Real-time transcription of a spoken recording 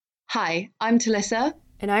Hi, I'm Talissa.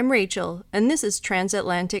 And I'm Rachel, and this is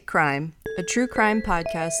Transatlantic Crime, a true crime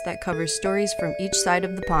podcast that covers stories from each side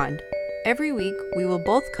of the pond. Every week, we will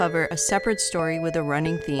both cover a separate story with a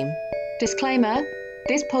running theme. Disclaimer,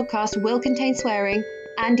 this podcast will contain swearing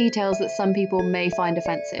and details that some people may find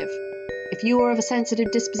offensive. If you are of a sensitive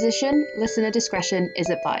disposition, listener discretion is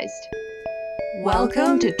advised.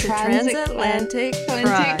 Welcome to Transatlantic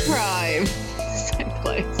Crime. Crime. So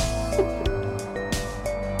close.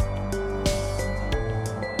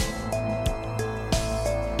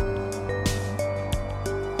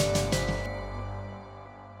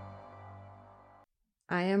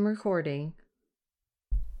 I am recording.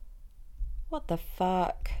 What the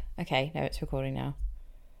fuck? Okay, no, it's recording now.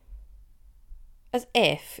 As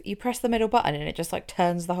if you press the middle button and it just like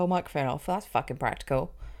turns the whole microphone off. That's fucking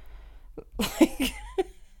practical. Like,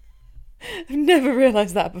 I've never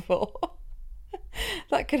realised that before.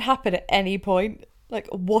 That could happen at any point. Like,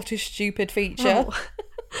 what a stupid feature.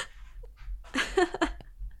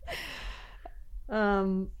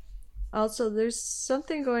 Also, there's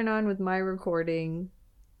something going on with my recording.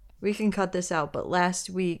 We can cut this out, but last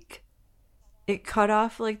week it cut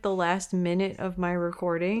off like the last minute of my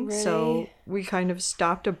recording. Really? So we kind of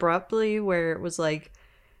stopped abruptly where it was like,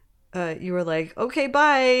 you were like, okay,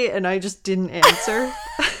 bye. And I just didn't answer.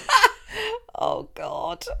 Oh,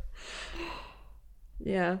 God.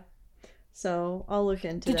 Yeah. So I'll look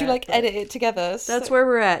into that. Did you like edit it together? That's where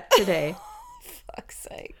we're at today. Fuck's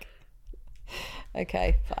sake.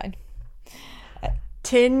 Okay, fine.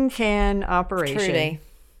 Tin can operation.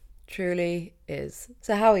 Truly is.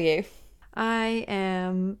 So how are you? I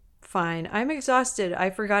am fine. I'm exhausted.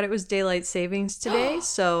 I forgot it was daylight savings today,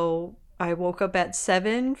 so I woke up at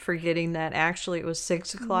 7, forgetting that actually it was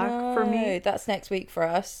 6 o'clock for me. That's next week for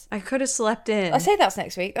us. I could have slept in. I say that's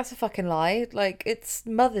next week. That's a fucking lie. Like, it's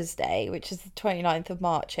Mother's Day, which is the 29th of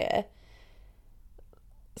March here.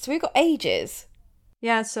 So we've got ages.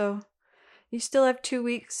 Yeah, so you still have 2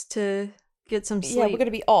 weeks to get some sleep. Yeah, we're going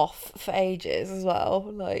to be off for ages as well.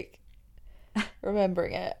 Like,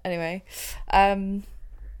 remembering it. Anyway. All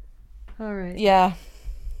right. Yeah.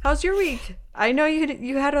 How's your week? I know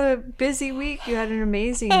you had a busy week. You had an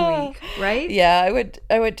amazing week, right? Yeah, I went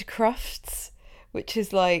to Crufts, which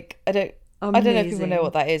is like, I don't know if people know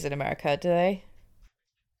what that is in America, do they?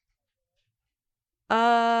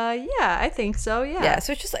 Yeah, I think so. Yeah. Yeah,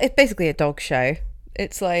 so it's basically a dog show.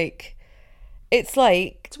 It's one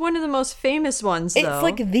of the most famous ones, though. It's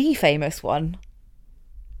like the famous one,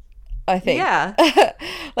 I think. Yeah.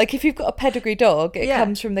 Like, if you've got a pedigree dog, it Yeah.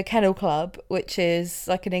 comes from the Kennel Club, which is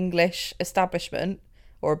like an English establishment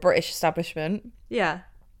or a British establishment. Yeah.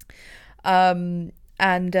 Yeah,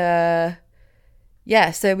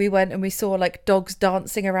 so we went and we saw like dogs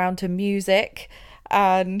dancing around to music,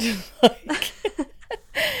 and like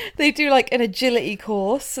they do like an agility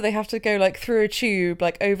course, so they have to go like through a tube,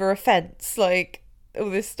 like over a fence, like all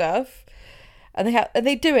this stuff. And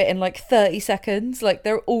they do it in like 30 seconds. Like,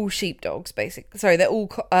 they're all sheepdogs, basically. Sorry, they're all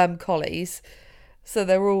collies. So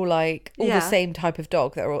they're all like all the same type of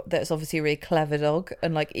dog. That's obviously a really clever dog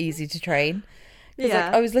and like easy to train. Because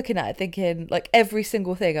like, I was looking at it thinking, like, every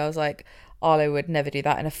single thing, I was like, Arlo would never do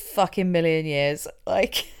that in a fucking million years.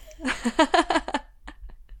 Like,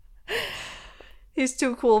 He's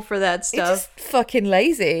too cool for that he's stuff. just fucking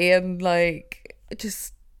lazy and like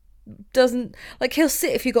just doesn't, like, he'll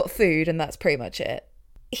sit if you got food and that's pretty much it.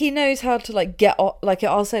 He knows how to like get like,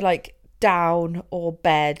 I'll say like down or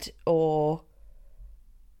bed or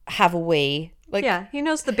have a wee. Like, Yeah, he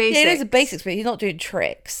knows the basics. yeah, he knows the basics, but he's not doing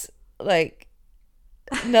tricks. Like,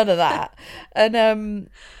 none of that. And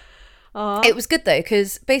it was good though,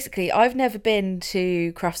 because basically I've never been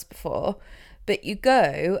to Crufts before, but you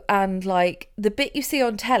go and like the bit you see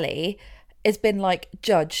on telly has been like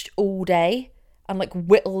judged all day and like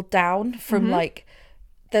whittled down from like,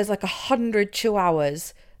 there's like 100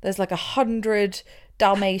 chihuahuas, there's like 100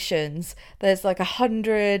 Dalmatians, there's like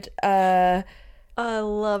 100 I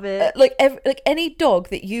love it. like any dog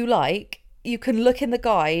that you like, you can look in the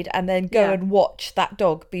guide and then go and watch that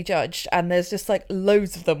dog be judged, and there's just like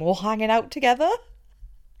loads of them all hanging out together.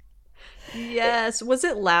 Yes. Was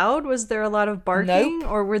it loud? Was there a lot of barking?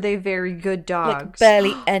 Nope. Or were they very good dogs? Like,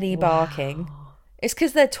 barely any barking. It's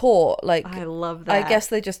because they're taught, like, I love that. I guess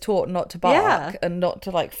they're just taught not to bark and not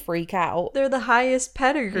to like freak out. They're the highest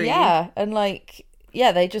pedigree. Yeah, and like,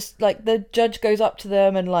 yeah, they just like, the judge goes up to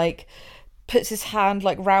them and like puts his hand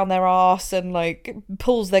like round their ass and like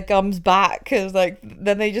pulls their gums back, because like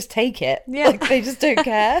then they just take it. Yeah. Like, they just don't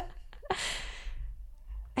care.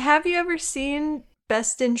 Have you ever seen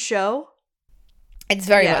Best in Show? It's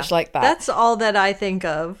very much like that. That's all that I think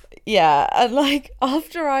of. Yeah, and like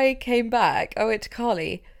after I came back, I went to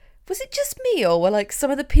Carly. Was it just me, or were like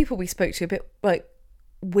some of the people we spoke to a bit like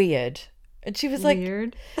weird? And she was like,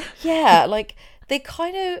 Weird. yeah, like they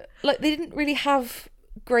kind of like they didn't really have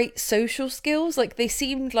great social skills. Like they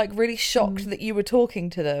seemed like really shocked that you were talking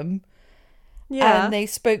to them. Yeah. And they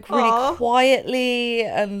spoke really Aw. quietly,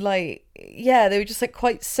 and like yeah, they were just like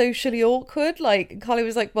quite socially awkward. Like Carly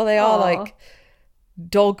was like, well, they are Aw. like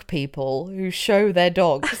dog people who show their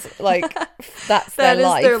dogs. Like that's That their is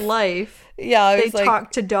life. their life. Yeah, I They was like,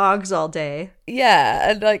 talk to dogs all day. yeah,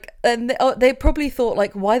 and like, and they probably thought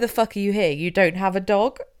like, why the fuck are you here? You don't have a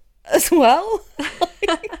dog as well.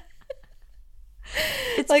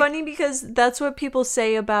 It's Like- funny because that's what people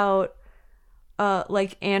say about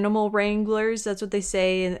like animal wranglers. That's what they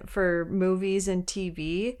say for movies and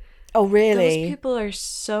TV. Oh, really? Those people are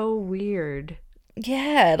so weird.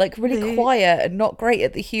 Yeah, like really They- quiet and not great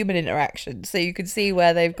at the human interaction. So you can see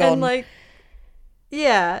where they've gone. And like,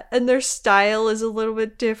 yeah, and their style is a little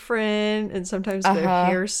bit different, and sometimes their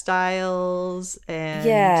hairstyles and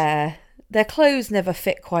yeah, their clothes never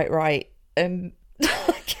fit quite right, and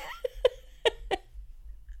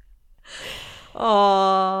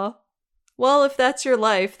Aw. Well, if that's your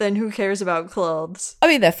life, then who cares about clothes? I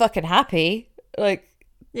mean, they're fucking happy. Like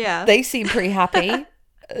Yeah. they seem pretty happy.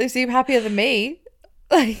 They seem happier than me.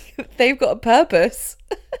 Like they've got a purpose.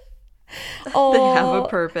 Oh, They have a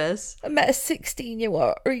purpose. I met a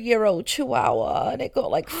 16-year-old Chihuahua, and it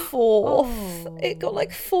got like fourth. It got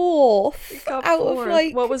like fourth Got out fourth. of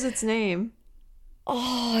like What was its name?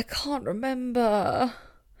 oh, I can't remember.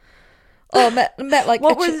 Oh, I met like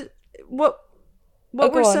What a was what Oh,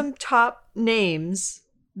 were go on. some top names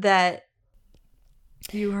that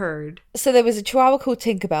you heard? So there was a Chihuahua called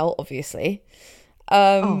Tinkerbell, obviously.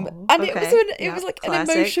 And it was okay. it was Yeah, like classic.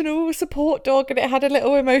 an emotional support dog, and it had a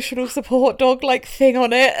little emotional support dog like thing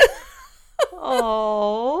on it.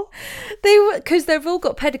 Oh. They were because they've all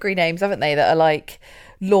got pedigree names, haven't they? That are like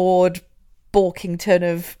Lord Borkington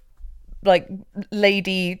of like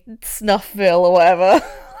Lady Snuffville or whatever.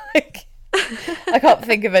 Like I can't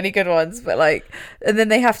think of any good ones, but like, and then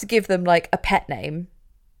they have to give them like a pet name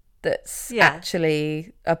that's Yeah.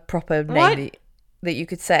 actually a proper name What? that you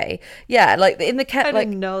could say. Yeah, like in the I cat, like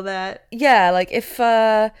didn't know that. yeah, like if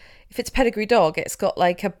it's pedigree dog, it's got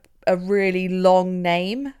like a really long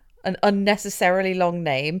name, an unnecessarily long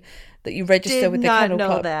name that you register Did with the not kennel know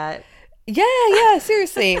club. that. Yeah,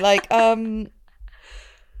 seriously. Like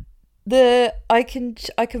I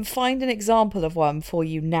can find an example of one for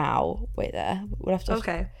you now. Wait there. We'll have to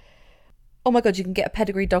Okay. Oh my god, you can get a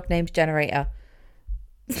pedigree dog names generator.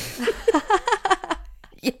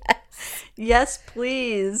 Yes. Yes,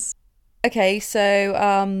 please. Okay,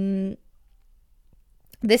 so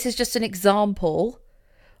this is just an example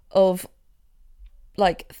of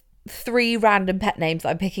like 3 random pet names that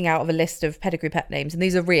I'm picking out of a list of pedigree pet names, and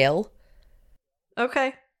these are real.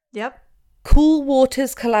 Okay. Yep. Cool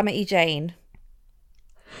Waters Calamity Jane.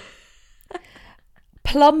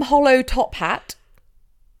 Plum Hollow Top Hat.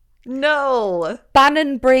 No.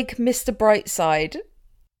 Bannon Brigg Mr. Brightside.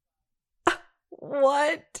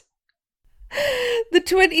 What? The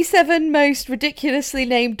 27 most ridiculously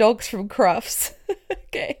named dogs from Crufts.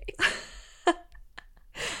 Okay. I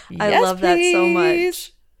Yes, love that so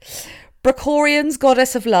please. much. Brachorian's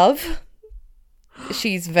Goddess of Love.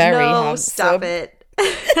 She's very no, handsome. stop it.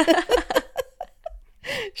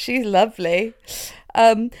 She's lovely.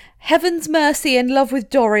 Heaven's Mercy in Love with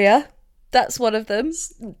Doria. That's one of them.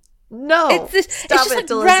 No. It's stop just it, like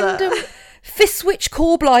Delissa. random fist switch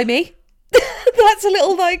core blimey. That's a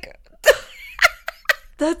little like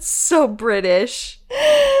That's so British.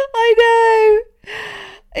 I know.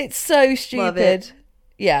 It's so stupid. Love it.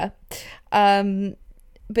 Yeah.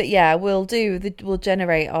 But yeah, we'll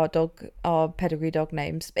generate our pedigree dog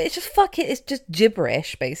names. But it's just it's just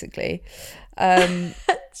gibberish basically.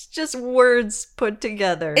 It's just words put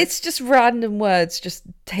together. It's just random words just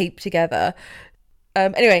taped together.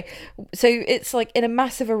 Anyway, so it's like in a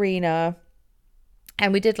massive arena,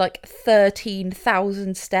 and we did like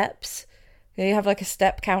 13,000 steps. You have like a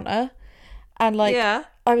step counter, and like yeah.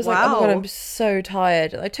 I was like, oh my god, Wow. I'm so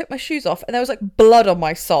tired. And I took my shoes off, and there was like blood on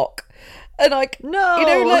my sock, and like No. you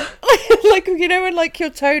know, like you know when like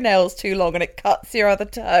your toenail's too long and it cuts your other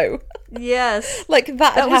toe, Yes. like that.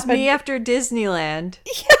 That had was happened. me after Disneyland.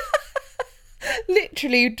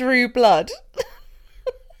 Literally drew blood.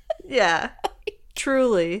 Yeah.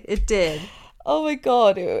 Truly, it did. Oh my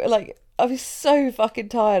god, like I was so fucking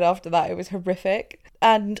tired after that. It was horrific.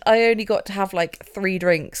 And I only got to have like 3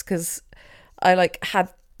 drinks because I like had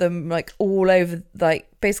them like all over, like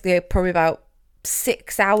basically probably about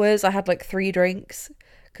 6 hours, I had like 3 drinks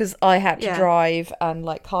because I had to Yeah. drive, and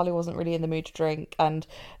like Carly wasn't really in the mood to drink, and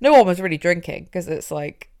no one was really drinking because it's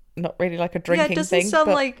like not really like a Yeah, drinking it doesn't thing. sound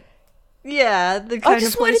but like the kind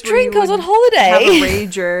just of wanted place to drink. I where was you on would holiday. have a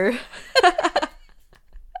rager.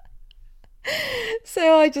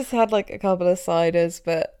 So I just had like a couple of ciders,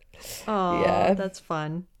 but Oh, Yeah. that's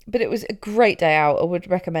fun. it was a great day out. I would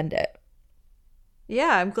recommend it.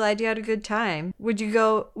 Yeah, I'm glad you had a good time. Would you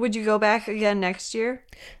go back again next year?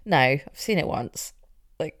 No, I've seen it once.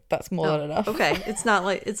 Like that's more than enough. Okay, it's not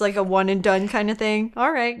like it's like a one and done kind of thing.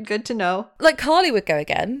 All right, good to know. Like Carly would go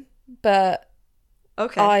again, but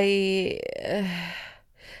Okay.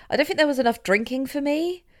 I don't think there was enough drinking for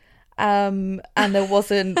me. And there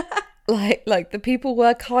wasn't like the people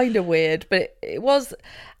were kind of weird, but it was,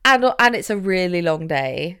 and it's a really long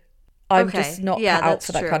day. I'm Okay. just not Yeah, cut out that's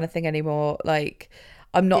for that true. kind of thing anymore. Like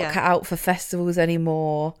I'm not Yeah. cut out for festivals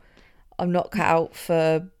anymore. I'm not cut out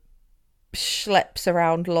for schleps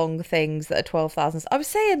around long things that are 12,000. I was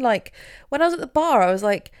saying, like, when I was at the bar, I was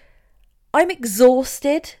like, I'm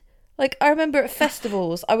exhausted. Like, I remember at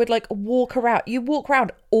festivals, I would like walk around. You walk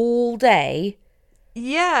around all day,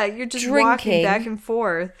 Yeah, you're just Drinking. walking back and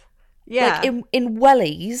forth. Yeah. like in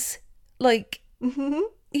wellies. Like, you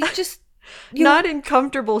just you Not in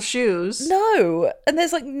comfortable shoes. no, and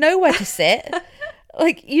there's like nowhere to sit.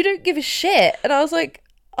 Like, you don't give a shit. And I was like,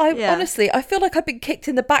 Yeah. honestly, I feel like I've been kicked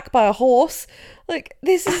in the back by a horse. Like,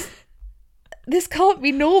 this can't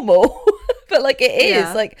be normal. But like it is.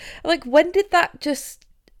 Yeah. Like when did that just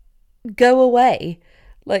go away?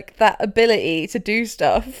 Like that ability to do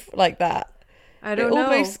stuff like that. I don't it know.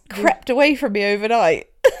 almost crept away from me overnight.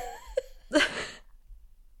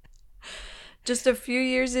 Just a few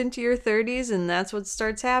years into your 30s and that's what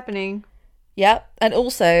starts happening. Yep. And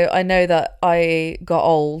also, I know that I got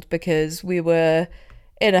old because we were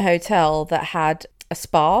in a hotel that had a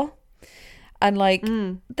spa. And like,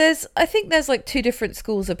 I think there's like 2 different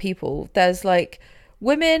schools of people. There's like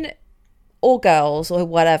women or girls or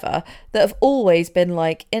whatever that have always been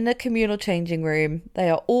like in a communal changing room. They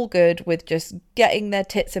are all good with just getting their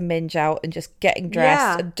tits and minge out and just getting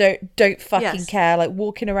dressed Yeah. and don't fucking Yes. care, like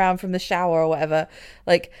walking around from the shower or whatever.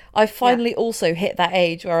 Like, I finally also hit that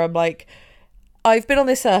age where I'm like, I've been on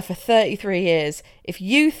this earth for 33 years. If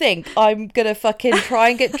you think I'm gonna fucking try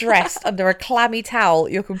and get dressed under a clammy towel,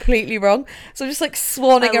 you're completely wrong. So I'm just like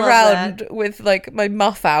swanning I love around that. with like my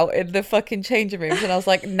muff out in the fucking changing rooms, and I was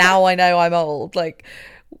like, now I know I'm old. Like,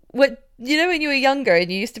 what, you know, when you were younger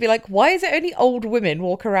and you used to be like, why is it only old women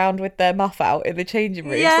walk around with their muff out in the changing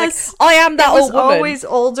rooms? Yes. Like, I am that It was old woman. always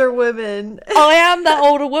older women. I am that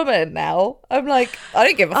older woman now. I'm like, I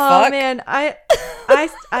don't give a Oh fuck. man, I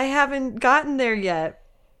haven't gotten there yet.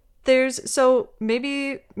 So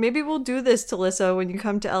maybe we'll do this, Talissa, when you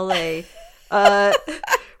come to LA.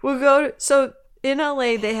 We'll go. So in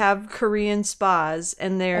LA they have Korean spas,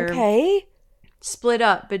 and they're Okay. split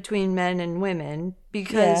up between men and women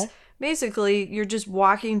because Yeah. basically you're just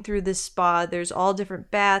walking through this spa. There's all different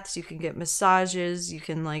baths. You can get massages. You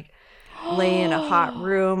can like lay in a hot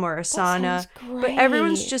room or a sauna. sounds But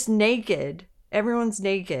everyone's great. just naked. Everyone's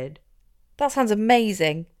naked. That sounds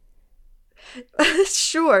amazing.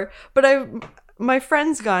 Sure, but my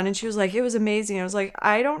friend's gone and she was like, it was amazing. I was like,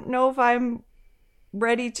 I don't know if I'm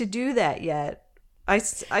ready to do that yet. I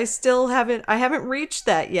still haven't reached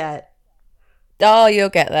that yet. Oh, you'll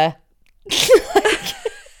get there.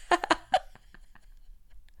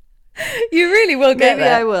 You really will get Maybe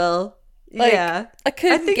there. I will. Like, yeah, I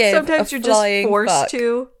couldn't think give sometimes a you're just flying forced fuck.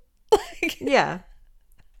 to. Yeah,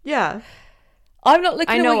 yeah. I'm not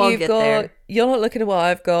looking I at know what I'll you've get got. there. You're not looking at what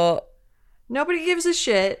I've got. Nobody gives a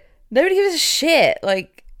shit. Nobody gives a shit.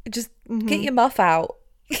 Like, just get your muff out.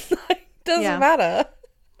 Like, doesn't Yeah. matter.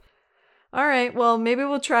 All right, well, maybe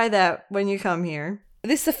we'll try that when you come here.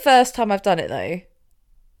 This is the first time I've done it, though.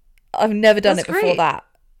 I've never done That's it before great. that.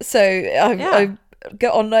 So Yeah. I've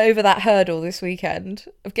got on over that hurdle this weekend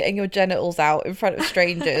of getting your genitals out in front of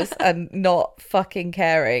strangers and not fucking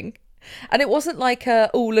caring. And it wasn't like, oh,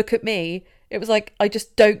 look at me. It was like, I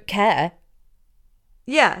just don't care.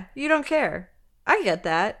 Yeah, you don't care. I get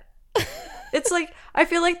that. It's like, I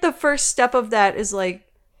feel like the first step of that is like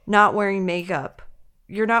not wearing makeup.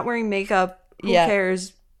 You're not wearing makeup. Who Yeah.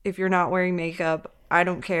 cares if you're not wearing makeup? I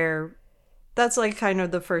don't care. That's like kind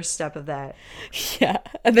of the first step of that. Yeah.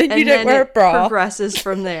 And then you And don't then wear a it bra. progresses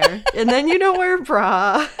from there. And then you don't wear a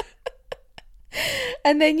bra.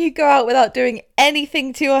 And then you go out without doing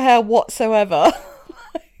anything to your hair whatsoever.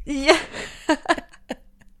 Yeah.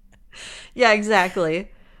 Yeah, exactly.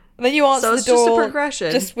 And then you answer So the it's just a door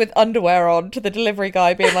progression. just with underwear on to the delivery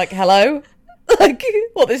guy being like, hello? Like,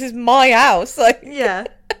 well, this is my house. Like, Yeah.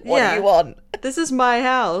 what yeah. do you want? This is my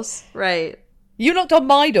house. Right. You knocked on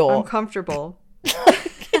my I'm door. comfortable.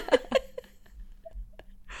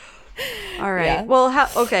 All right. Yeah. Well,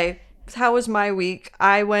 how was my week?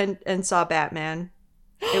 I went and saw Batman.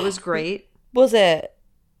 It was great. Was it?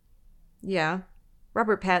 Yeah.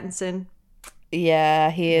 Robert Pattinson. Yeah,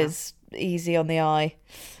 he is easy on the eye.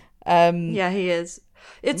 Yeah, he is.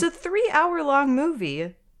 It's a 3-hour long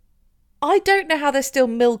movie. I don't know how they're still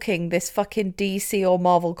milking this fucking DC or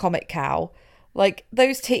Marvel comic cow. Like,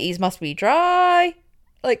 those titties must be dry.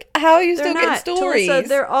 Like, how are you still getting stories?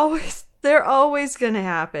 Talisa, they're always gonna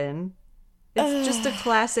happen. It's just a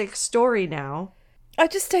classic story now. I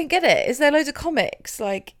just don't get it. Is there loads of comics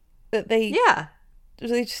like that they? Yeah, Do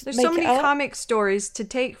they just there's make so many it up? comic stories to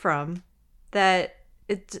take from that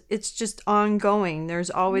it's just ongoing.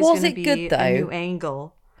 There's always Was gonna it be good, a though? new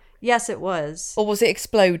angle. Yes, it was. Or was it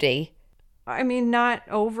explodey? I mean, not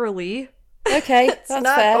overly. Okay, It's that's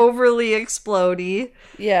not fair. overly explodey,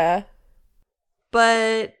 Yeah.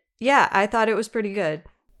 but yeah, I thought it was pretty good.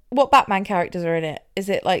 What Batman characters are in it? Is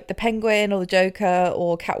it like the Penguin or the Joker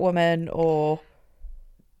or Catwoman or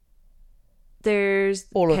There's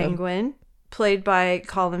All of them. Penguin, played by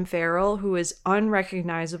Colin Farrell, who is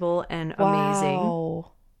unrecognizable and amazing.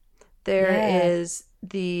 Wow. There is Yeah.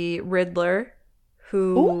 the Riddler,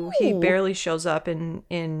 who he Ooh. barely shows up in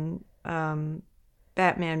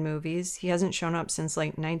Batman movies. He hasn't shown up since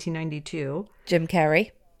like 1992. Jim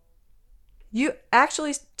Carrey? You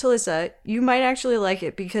actually, Talisa, you might actually like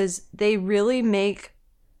it because they really make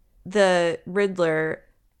the Riddler.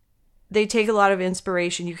 They take a lot of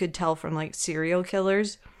inspiration, you could tell, from like serial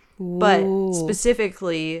killers, but Ooh.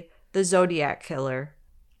 specifically the Zodiac Killer,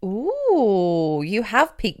 Ooh, you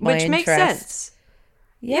have piqued my which interest. makes sense.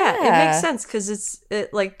 Yeah. It makes sense because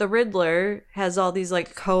it like the Riddler has all these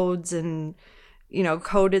like codes and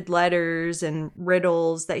coded letters and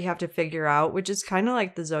riddles that you have to figure out, which is kind of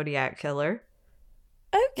like the Zodiac Killer.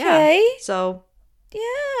 Okay. Yeah. So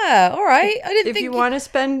Yeah. All right. I didn't if think you want to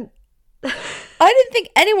spend, I didn't think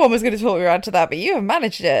anyone was going to talk me around to that, but you have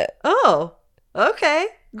managed it. oh, okay,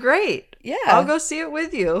 great. Yeah. I'll go see it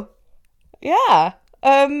with you. Yeah.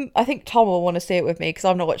 I think Tom will want to see it with me because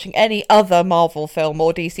I'm not watching any other Marvel film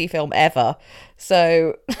or DC film ever.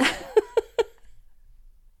 So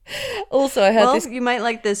also I heard Well, this. you might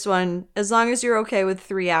like this one as long as you're okay with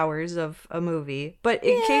 3 hours of a movie, but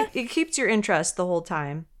it keeps your interest the whole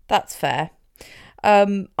time. That's fair.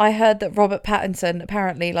 I heard that Robert Pattinson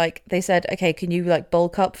apparently, like, they said, okay, can you like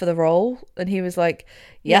bulk up for the role? And he was like,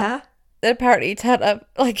 yeah. Then apparently he turned up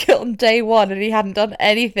like on day one and he hadn't done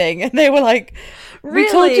anything. And they were like, we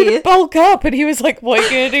told you Really? to bulk up. And he was like, what are you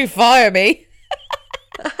going to do? Fire me?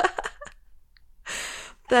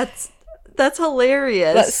 That's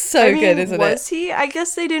hilarious. That's so good, isn't it? Was he? I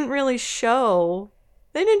guess they didn't really show.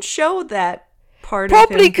 They didn't show that part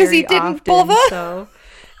Probably of him 'cause he very didn't often, bother. So,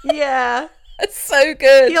 yeah. That's so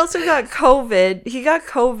good. He also got COVID. He got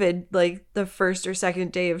COVID like the first or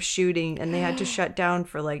second day of shooting, and they had to shut down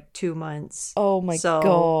for like 2 months. Oh my So,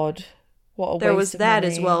 God. What a There waste was of that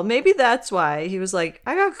as money. well. Maybe that's why he was like,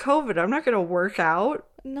 I got COVID. I'm not going to work out.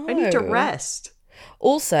 No. I need to rest.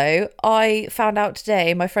 Also, I found out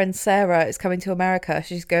today my friend Sarah is coming to America.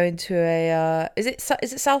 She's going to a is it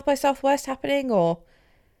South by Southwest happening or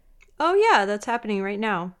Oh, yeah, that's happening right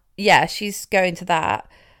now. yeah, she's going to that.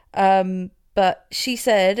 But she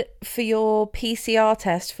said for your PCR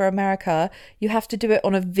test for America, you have to do it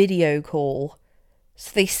on a video call.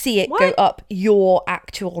 So they see it go What? up your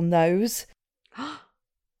actual nose.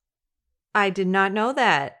 I did not know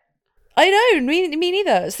that. I know, me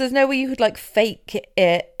neither. So there's no way you could like fake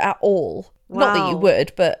it at all. Not that you Wow.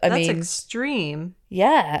 would, but I That's mean, extreme.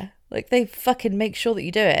 yeah. Like they fucking make sure that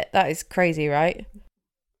you do it. That is crazy, right?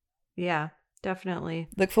 Yeah, definitely.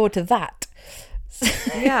 Look forward to that.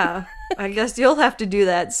 Yeah, I guess you'll have to do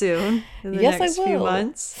that soon in the Yes, I next few will.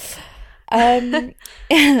 months.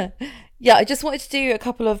 Yeah, I just wanted to do a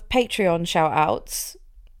couple of Patreon shout outs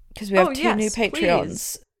because we have Oh, two new yes, Patreons.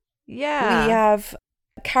 please. Yeah. We have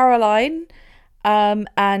Caroline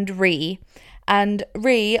and Ree. And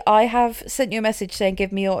Ree, I have sent you a message saying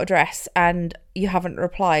give me your address and you haven't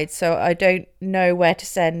replied, so I don't know where to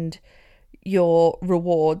send your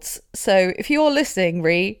rewards. So if you're listening,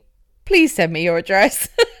 Ree, please send me your address.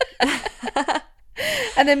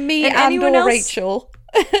 And then me And and anyone or else- Rachel.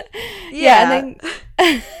 Yeah. and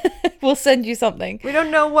then we'll send you something. We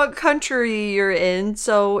don't know what country you're in,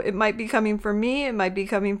 so it might be coming from me, it might be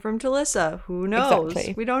coming from Talisa. Who knows?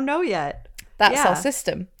 Exactly. We don't know yet. That's Yeah. our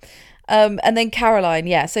system. And then Caroline,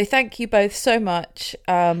 yeah. So thank you both so much.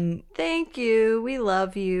 Thank you. We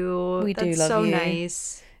love you. We do That's love so you.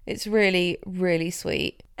 nice. It's really, really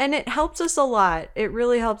sweet. And it helps us a lot. It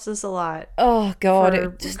really helps us a lot. Oh God,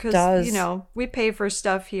 it just does. You know, we pay for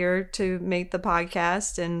stuff here to make the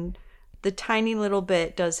podcast, and the tiny little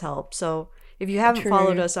bit does help. So if you haven't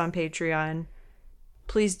followed us on Patreon,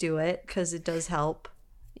 please do it, because it does help.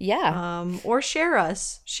 Yeah. Or share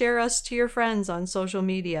us to your friends on social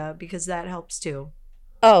media, because that helps too.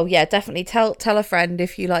 Oh yeah, definitely tell a friend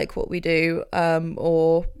if you like what we do,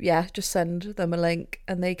 or yeah, just send them a link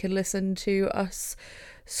and they can listen to us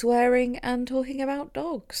swearing and talking about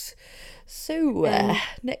dogs. So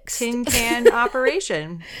next tin can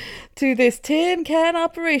operation to this tin can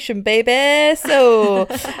operation, baby. So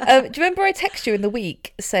do you remember I texted you in the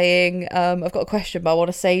week saying I've got a question but I want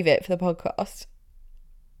to save it for the podcast?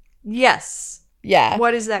 Yes. Yeah.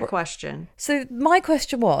 What is that question? So my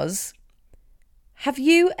question was, have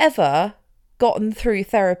you ever gotten through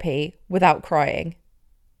therapy without crying?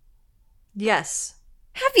 Yes.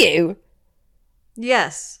 Have you?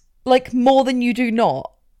 Yes. Like more than you do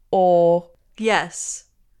not? Or... Yes.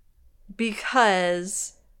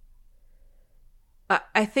 Because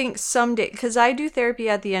I think someday, because I do therapy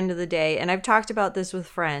at the end of the day, and I've talked about this with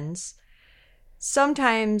friends,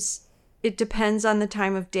 sometimes it depends on the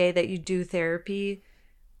time of day that you do therapy.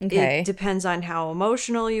 Okay. It depends on how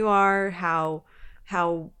emotional you are, how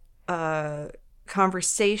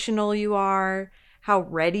conversational you are, how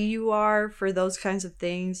ready you are for those kinds of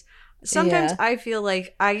things. Sometimes I feel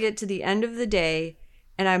like I get to the end of the day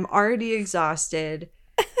and I'm already exhausted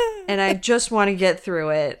and I just want to get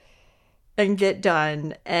through it and get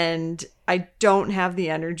done, and I don't have the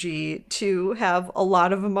energy to have a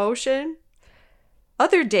lot of emotion.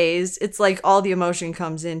 Other days, it's like all the emotion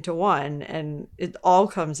comes into one and it all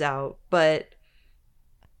comes out. But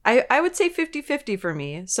I would say 50-50 for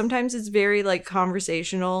me. Sometimes it's very like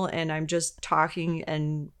conversational and I'm just talking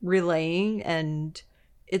and relaying and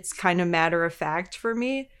it's kind of matter of fact for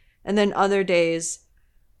me. And then other days,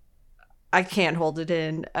 I can't hold it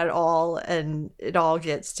in at all and it all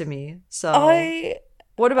gets to me. So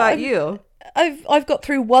what about you? I've got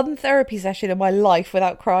through one therapy session in my life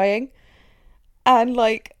without crying. And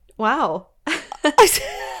like, wow.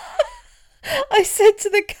 I said to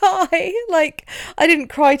the guy, like, I didn't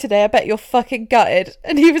cry today, I bet you're fucking gutted.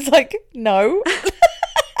 And he was like, no. But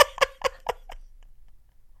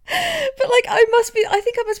like, I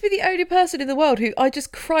think I must be the only person in the world who I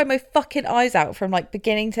just cry my fucking eyes out from like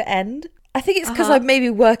beginning to end. I think it's because I maybe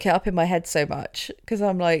work it up in my head so much, because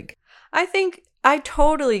I'm like, I think I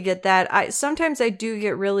totally get that. Sometimes I do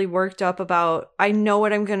get really worked up about, I know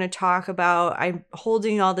what I'm going to talk about. I'm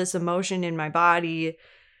holding all this emotion in my body.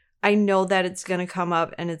 I know that it's going to come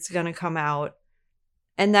up and it's going to come out.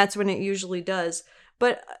 And that's when it usually does.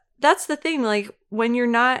 But that's the thing, like when you're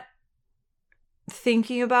not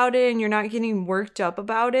thinking about it and you're not getting worked up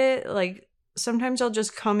about it, like sometimes I'll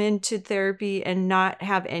just come into therapy and not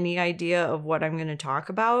have any idea of what I'm going to talk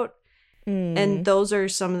about. And those are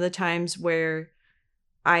some of the times where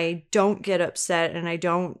I don't get upset and I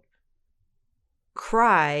don't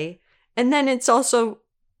cry. And then it's also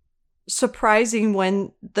surprising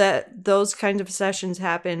when those kinds of sessions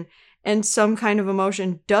happen and some kind of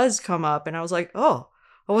emotion does come up. And I was like, oh,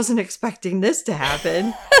 I wasn't expecting this to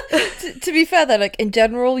happen. to be fair though, like in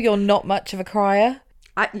general, you're not much of a crier.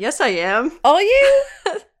 Yes, I am. Are you?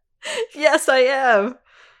 Yes, I am.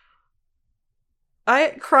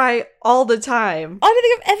 I cry all the time. I don't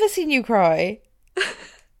think I've ever seen you cry.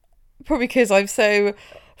 Probably because I'm so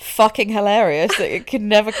fucking hilarious that you can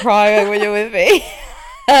never cry when you're with me.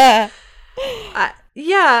 I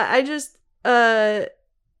just I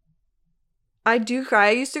do cry.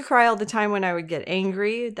 I used to cry all the time when I would get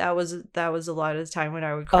angry. That was a lot of the time when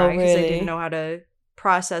I would cry because I didn't know how to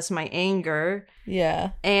process my anger.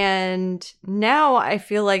 Yeah. And now I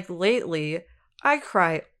feel like lately I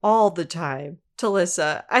cry all the time.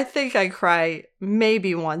 Talissa, I think I cry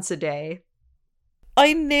maybe once a day.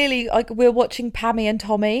 I nearly, like, we're watching Pammy and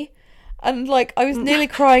Tommy, and like I was nearly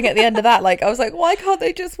crying at the end of that. Like I was like, why can't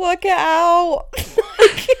they just work it out?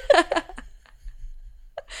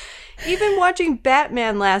 Even watching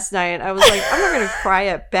Batman last night, I was like, I'm not gonna cry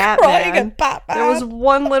at Batman. Crying at Batman. There was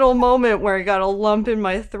one little moment where I got a lump in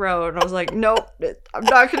my throat, and I was like, nope, I'm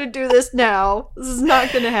not gonna do this now. This is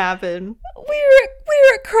not gonna happen. We were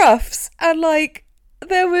at Crufts, and like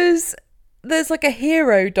there's like a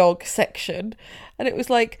hero dog section, and it was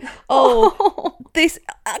like, oh, this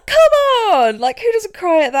come on, like who doesn't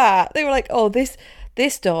cry at that? They were like, oh, this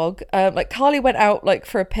this dog, like Carly went out like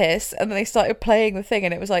for a piss, and then they started playing the thing,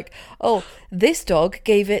 and it was like, oh, this dog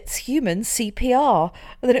gave its human CPR,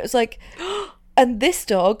 and then it was like, and this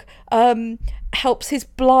dog helps his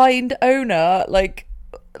blind owner like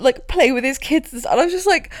play with his kids, and I was just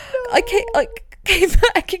like, I came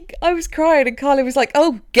back and I was crying, and Carly was like,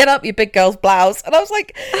 oh, get up, you big girl's blouse, and I was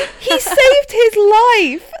like, he saved his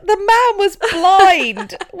life, the man was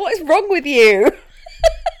blind, what is wrong with you?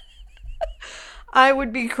 I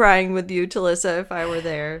would be crying with you, Talissa, if I were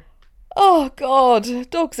there. Oh god,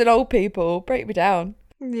 dogs and old people break me down.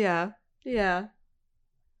 Yeah,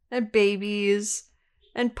 and babies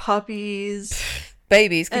and puppies.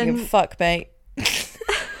 Babies can give a fuck, mate.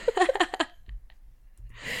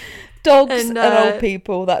 Dogs and old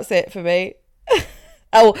people, that's it for me.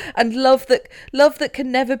 Oh, and love that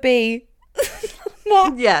can never be.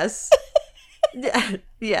 Yes.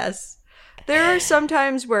 Yes. There are some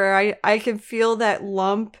times where I can feel that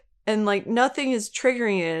lump and like nothing is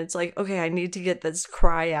triggering it. It's like, okay, I need to get this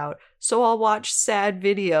cry out. So I'll watch sad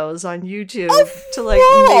videos on YouTube to like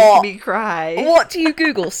make me cry. What do you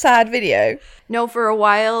Google? Sad video? No, for a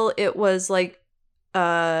while it was like,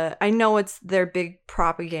 I know it's their big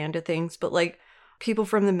propaganda things, but like people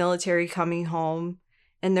from the military coming home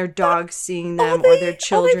and their dogs seeing them or their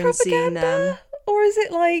children seeing them. Or is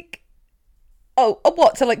it like,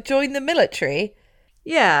 what, to like join the military?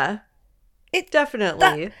 Yeah, it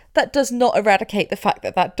definitely. That does not eradicate the fact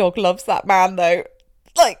that dog loves that man though.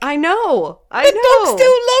 Like, I know. The dog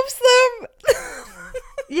still loves them.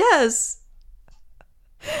 Yes.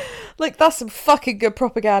 Like, that's some fucking good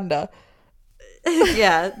propaganda.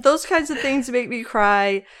 Yeah, those kinds of things make me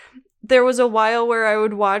cry. There was a while where I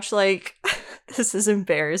would watch like this is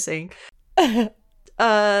embarrassing.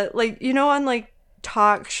 Like, you know, on like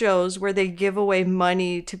talk shows where they give away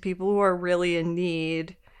money to people who are really in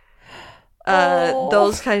need.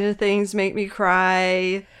 Those kind of things make me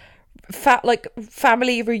cry. Like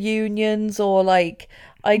family reunions, or like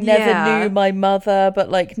I never knew my mother, but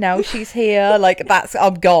like now she's here. Like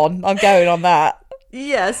I'm gone. I'm going on that.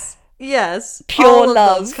 Yes. Pure all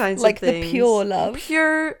love. Those kinds like of things. The pure love.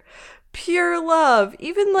 Pure love.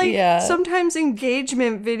 Even like sometimes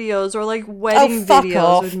engagement videos or like wedding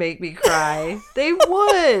videos would make me cry. They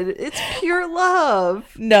would. It's pure love.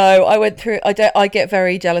 No, I went through. I get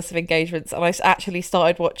very jealous of engagements, and I actually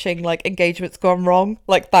started watching like Engagements Gone Wrong.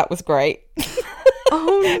 Like, that was great.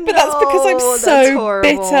 Oh no! But that's because I'm so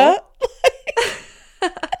bitter.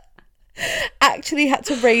 Actually had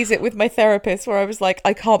to raise it with my therapist, where I was like,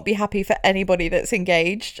 I can't be happy for anybody that's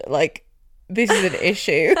engaged. Like, this is an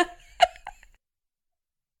issue.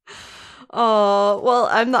 Oh, well,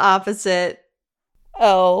 I'm the opposite.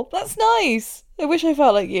 Oh, that's nice. I wish I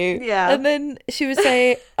felt like you. Yeah. And then she would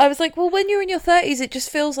say, I was like, well, when you're in your 30s, it just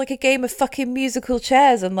feels like a game of fucking musical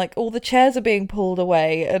chairs, and like all the chairs are being pulled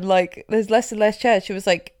away, and like there's less and less chairs. She was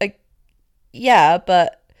like, yeah,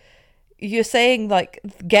 but you're saying like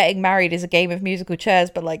getting married is a game of musical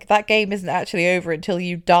chairs, but like that game isn't actually over until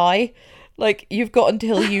you die. Like, you've got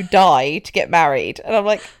until you die to get married. And I'm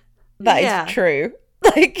like, that is true.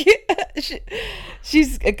 Like,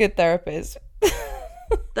 she's a good therapist.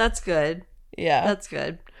 That's good. Yeah. That's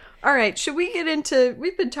good. All right. Should we get into,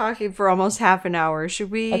 we've been talking for almost half an hour.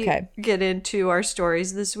 Should we get into our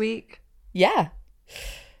stories this week? Yeah.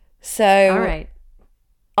 So, all right.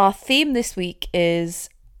 Our theme this week is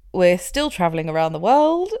we're still traveling around the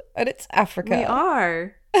world, and it's Africa. We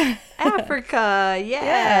are. Africa.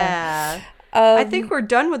 Yeah. I think we're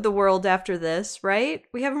done with the world after this, right?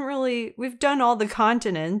 We've done all the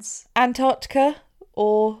continents. Antarctica,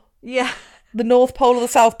 or the North Pole or the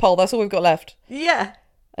South Pole, that's all we've got left. Yeah.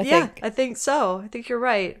 I think so. I think you're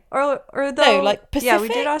right. Or though, no, like Pacific? Yeah, we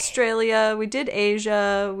did Australia, we did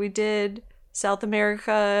Asia, we did South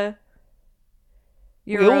America,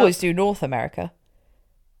 Europe. We always do North America.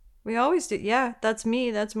 We always do. Yeah, that's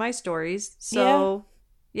me. That's my stories. So,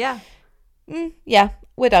 yeah. Yeah,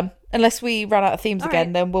 we're done. Unless we run out of themes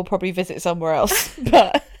again, then we'll probably visit somewhere else.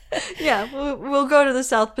 But yeah, we'll go to the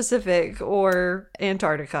South Pacific or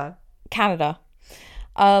Antarctica. Canada.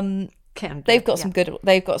 Canada. They've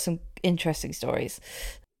got some interesting stories.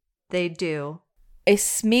 They do.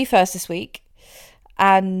 It's me first this week,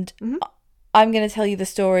 and I'm going to tell you the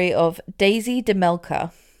story of Daisy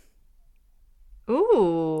DeMelka.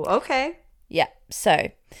 Ooh, okay. Yeah, so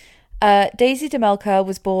Daisy DeMelka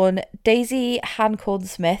was born Daisy Hancorn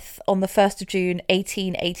Smith on the 1st of June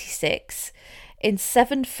 1886 in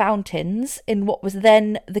Seven Fountains in what was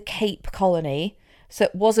then the Cape Colony. So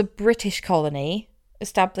it was a British colony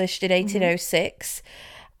established in 1806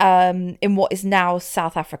 in what is now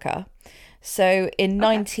South Africa. So in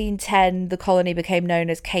 1910, the colony became known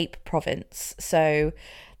as Cape Province. So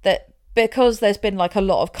that because there's been like a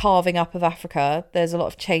lot of carving up of Africa, there's a lot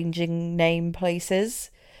of changing name places.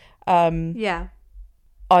 Yeah.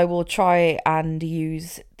 I will try and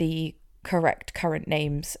use the correct current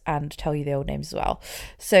names and tell you the old names as well.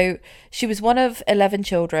 So she was one of 11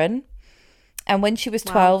 children. And when she was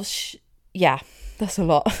 12, yeah, that's a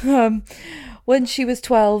lot. When she was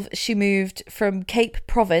 12, she moved from Cape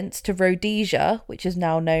Province to Rhodesia, which is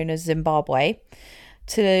now known as Zimbabwe,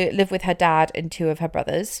 to live with her dad and 2 of her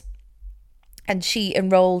brothers. And she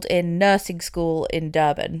enrolled in nursing school in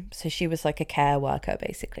Durban. So she was like a care worker,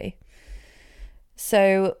 basically.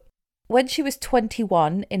 So when she was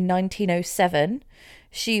 21 in 1907,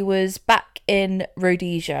 she was back in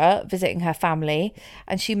Rhodesia visiting her family,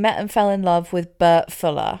 and she met and fell in love with Bert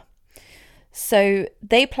Fuller. So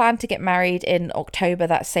they planned to get married in October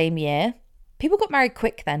that same year. People got married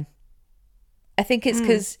quick then. I think it's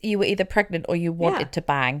because you were either pregnant or you wanted to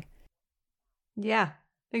bang. Yeah,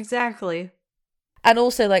 exactly. And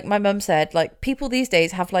also, like my mum said, like people these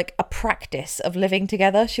days have like a practice of living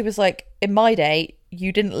together. She was like, in my day,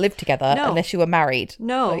 you didn't live together unless you were married.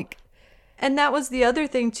 No. Like, and that was the other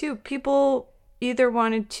thing too. People either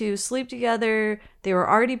wanted to sleep together, they were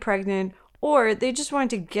already pregnant, or they just wanted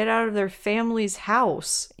to get out of their family's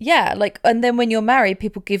house. yeah, like, and then when you're married,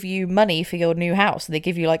 people give you money for your new house. They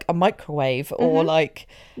give you like a microwave or like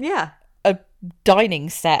Yeah. a dining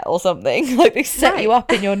set or something. Like they set you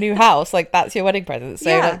up in your new house. Like that's your wedding present. So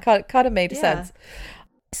that kind of made sense.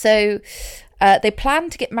 So they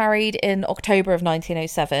planned to get married in October of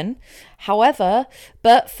 1907. However,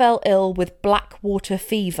 Bert fell ill with black water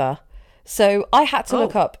fever. So I had to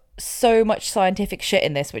look up so much scientific shit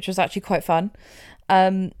in this, which was actually quite fun.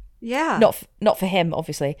 Yeah. Not for him,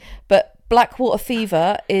 obviously, but black water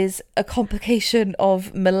fever is a complication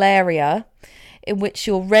of malaria in which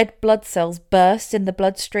your red blood cells burst in the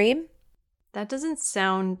bloodstream. That doesn't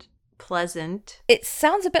sound pleasant. It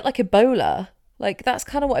sounds a bit like Ebola. Like that's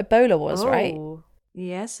kind of what Ebola was, right?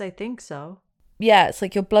 Yes, I think so. Yeah, it's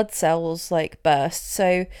like your blood cells like burst.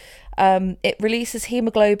 So it releases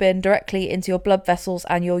hemoglobin directly into your blood vessels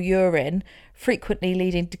and your urine, frequently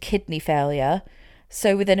leading to kidney failure.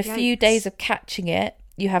 So within a few days of catching it,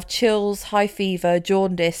 you have chills, high fever,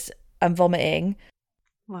 jaundice, and vomiting.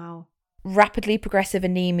 Wow. Rapidly progressive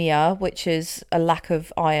anemia, which is a lack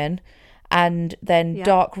of iron, and then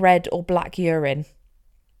dark red or black urine.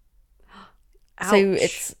 Ouch. So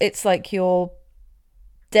it's like your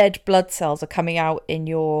dead blood cells are coming out in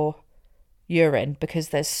your urine because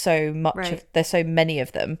there's so much there's so many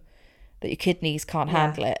of them that your kidneys can't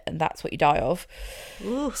handle it, and that's what you die of.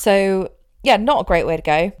 Oof. So yeah, not a great way to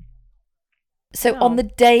go. So on the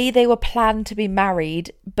day they were planned to be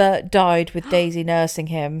married, Bert died with Daisy nursing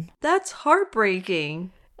him. That's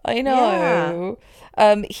heartbreaking. I know.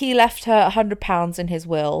 He left her £100 in his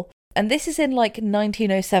will. And this is in like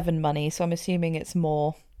 1907 money, so I'm assuming it's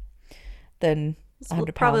more than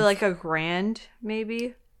 £100. Probably like $1,000,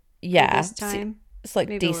 maybe. Yeah. This time. It's like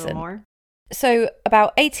maybe decent. A little more. So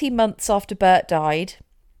about 18 months after Bert died,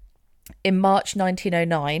 in March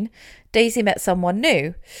 1909, Daisy met someone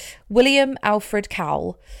new, William Alfred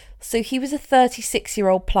Cowell. So he was a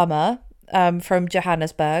 36-year-old plumber from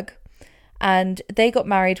Johannesburg, and they got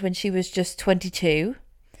married when she was just 22,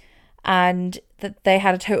 and they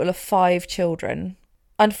had a total of 5 children.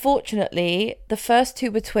 Unfortunately, the first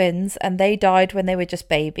 2 were twins, and they died when they were just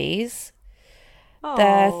babies.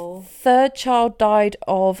 Their third child died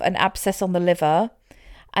of an abscess on the liver,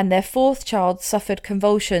 and their 4th child suffered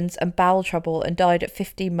convulsions and bowel trouble and died at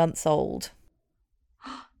 15 months old.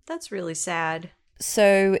 That's really sad.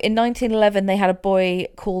 So in 1911, they had a boy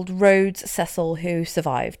called Rhodes Cecil who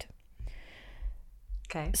survived.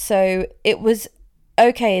 Okay. So it was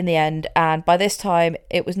okay in the end, and by this time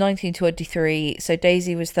it was 1923, so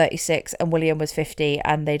Daisy was 36 and William was 50,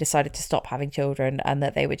 and they decided to stop having children and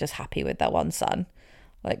that they were just happy with their one son.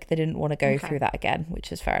 Like they didn't want to go through that again,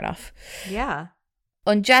 which is fair enough. Yeah.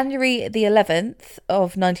 On January the 11th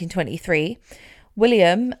of 1923,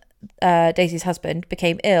 William, Daisy's husband,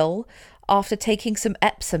 became ill after taking some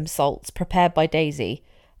Epsom salts prepared by Daisy.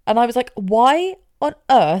 And I was like, why on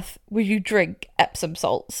earth would you drink Epsom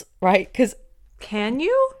salts, right? Because can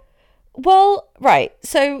you? Well, right.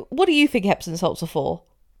 So what do you think Epsom salts are for?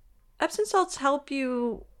 Epsom salts help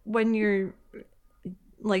you when you're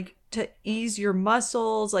like to ease your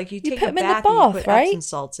muscles. Like you take put a them in the bath and bath, you put right? Epsom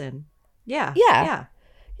salts in. Yeah. Yeah.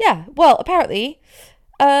 Yeah. Well, apparently,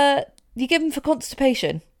 you give them for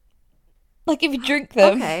constipation. Like if you drink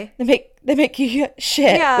them, they make you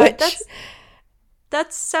shit. Yeah, which...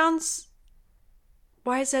 that sounds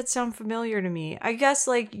Why does that sound familiar to me? I guess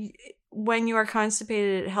like when you are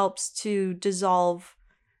constipated, it helps to dissolve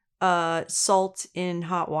salt in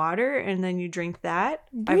hot water and then you drink that.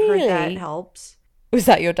 I've heard that Really? helps. Was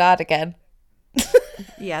that your dad again?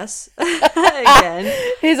 Yes.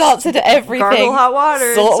 Again. His answer to everything. Gargle hot water.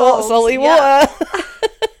 and salt. Salty Yeah. water.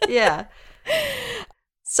 Yeah.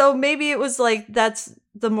 So maybe it was like that's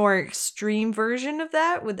the more extreme version of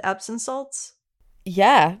that with Epsom salts.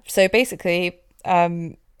 Yeah. So basically,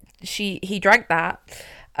 he drank that,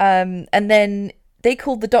 and then they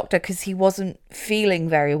called the doctor because he wasn't feeling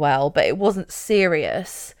very well, but it wasn't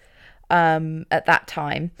serious at that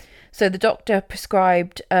time. So the doctor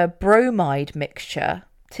prescribed a bromide mixture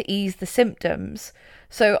to ease the symptoms.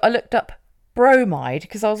 So I looked up bromide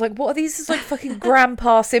because I was like, what are these? It's like fucking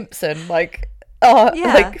Grandpa Simpson, like,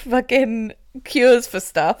 Yeah. like fucking cures for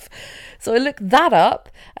stuff. So I looked that up,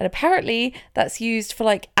 and apparently that's used for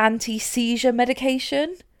like anti-seizure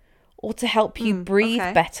medication or to help you breathe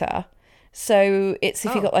okay. better. So it's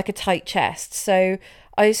if you Oh. got like a tight chest. So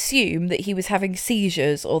I assume that he was having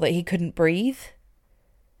seizures or that he couldn't breathe.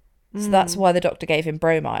 So that's why the doctor gave him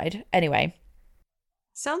bromide. Anyway,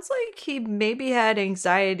 Sounds like he maybe had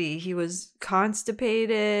anxiety. He was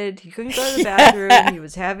constipated. He couldn't go to the bathroom. He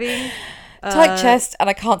was having tight chest and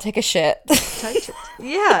I can't take a shit.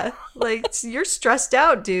 Yeah, like you're stressed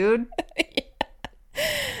out, dude.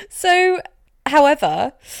 So,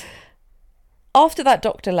 however, after that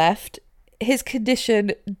doctor left, his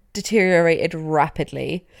condition deteriorated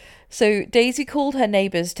rapidly. So Daisy called her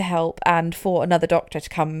neighbours to help and for another doctor to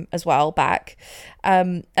come as well back.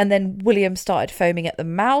 And then William started foaming at the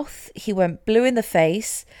mouth. He went blue in the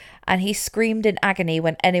face and he screamed in agony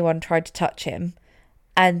when anyone tried to touch him.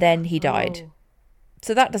 And then he died. Oh.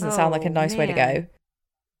 So that doesn't sound like a Oh, nice way to man. go.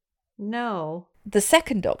 No. The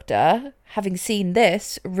second doctor, having seen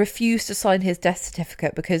this, refused to sign his death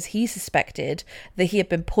certificate because he suspected that he had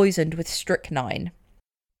been poisoned with strychnine.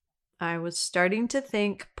 I was starting to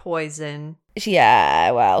think poison. Yeah,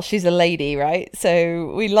 well, she's a lady, right?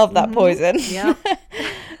 So we love that poison. Yep.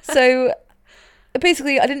 So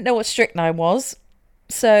basically, I didn't know what strychnine was.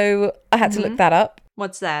 So I had to look that up.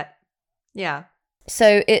 What's that? Yeah.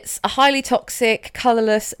 So it's a highly toxic,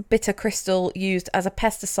 colourless, bitter crystal used as a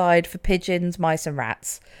pesticide for pigeons, mice and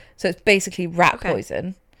rats. So it's basically rat Okay.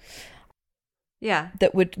 poison Yeah.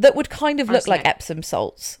 that would kind of look like Arsenic. Epsom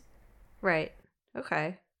salts. Right.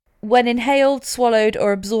 Okay. When inhaled, swallowed,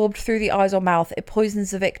 or absorbed through the eyes or mouth, it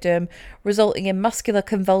poisons the victim, resulting in muscular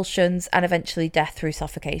convulsions and eventually death through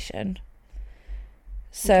suffocation.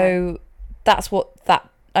 So that's what that...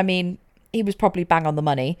 I mean, he was probably bang on the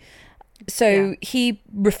money. So Yeah. he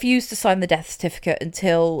refused to sign the death certificate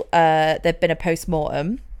until there'd been a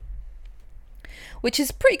post-mortem, which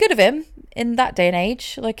is pretty good of him in that day and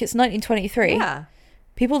age. Like, it's 1923. Yeah.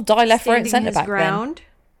 People die left, right, and Standing centre his back then. ground.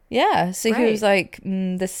 Yeah, so he was Right. like,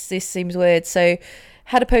 this seems weird. So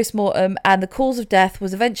had a post-mortem, and the cause of death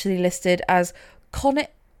was eventually listed as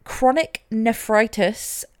chronic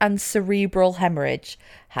nephritis and cerebral hemorrhage.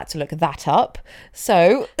 Had to look that up.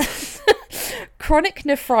 So chronic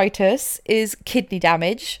nephritis is kidney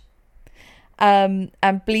damage and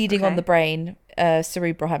bleeding on Okay. the brain,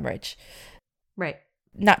 cerebral hemorrhage. Right.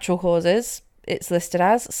 Natural causes, it's listed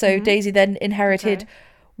as. So Daisy then inherited Okay.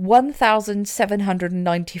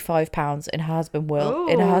 £1,795 in her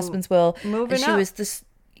husband's will. Moving And she up. was this.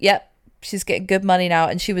 Yep, she's getting good money now,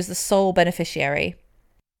 and she was the sole beneficiary.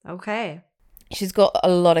 Okay. She's got a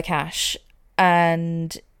lot of cash,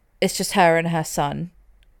 and it's just her and her son,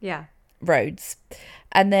 Yeah. Rhodes.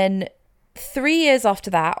 And then 3 years after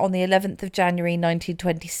that, on the 11th of January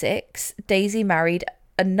 1926, Daisy married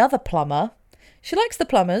another plumber. She likes the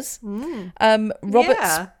plumbers. Robert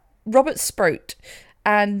Yeah. Robert Sproat,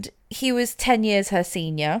 and he was 10 years her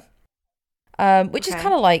senior, which is Okay.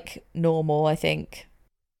 kind of like normal, I think.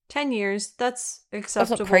 10 years. That's That's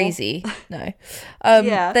acceptable. not crazy, no.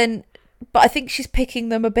 Yeah. But I think she's picking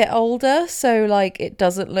them a bit older, so like it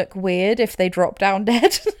doesn't look weird if they drop down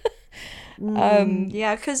dead.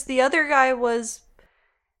 Yeah, because the other guy was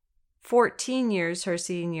 14 years her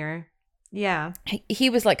senior. Yeah. He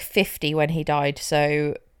was like 50 when he died,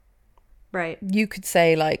 so Right. you could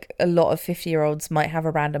say like a lot of 50-year-olds might have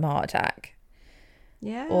a random heart attack.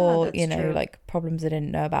 Yeah. Or that's you know true. like problems they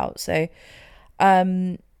didn't know about. So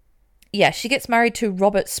yeah, she gets married to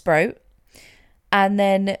Robert Sproat, and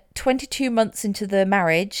then 22 months into the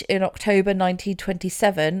marriage, in October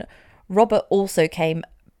 1927, Robert also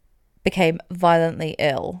became violently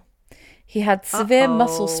ill. He had severe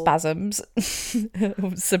muscle Uh-oh. spasms.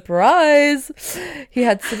 Surprise! He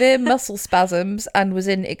had severe muscle spasms and was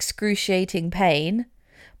in excruciating pain,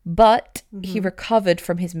 but he recovered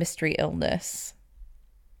from his mystery illness.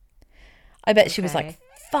 I bet she was like,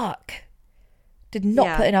 fuck, did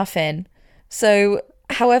not put enough in. So,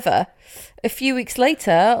 however, a few weeks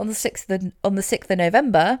later, on the 6th of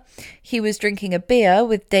November, he was drinking a beer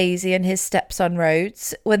with Daisy and his stepson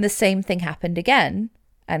Rhodes when the same thing happened again,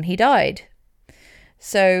 and he died.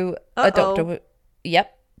 So a doctor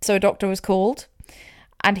was called,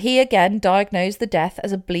 and he again diagnosed the death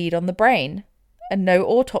as a bleed on the brain, and no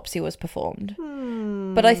autopsy was performed.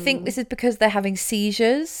 But I think this is because they're having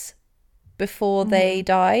seizures before they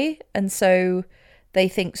die, and so they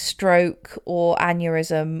think stroke or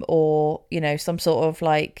aneurysm or, you know, some sort of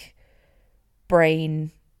like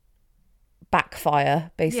brain backfire,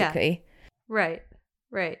 basically. Yeah.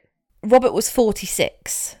 Right. Robert was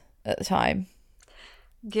 46 at the time.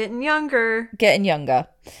 Getting younger.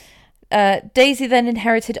 Daisy then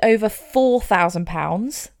inherited over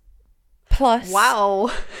 £4,000 plus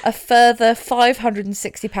a further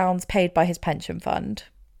 £560 paid by his pension fund.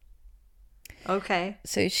 Okay.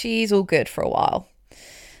 So she's all good for a while.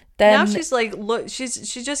 Then, now she's like, look, she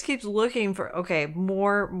just keeps looking for,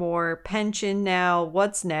 more pension now.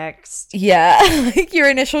 What's next? Yeah, like your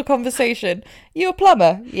initial conversation. You a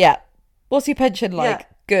plumber? Yeah. What's your pension like? Yeah.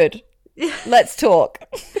 Good. Let's talk.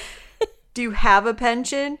 Do you have a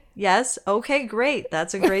pension? Yes. Okay, great.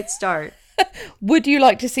 That's a great start. Would you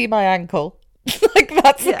like to see my ankle? Like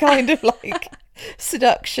that's the kind of like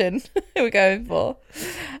seduction we're going for.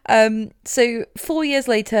 So 4 years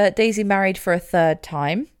later, Daisy married for a third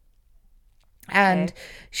time. And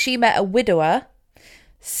she met a widower,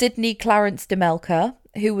 Sidney Clarence DeMelka,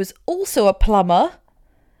 who was also a plumber.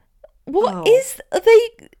 Are they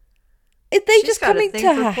She's just got coming a thing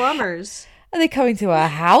to for her? plumbers? Are they coming to her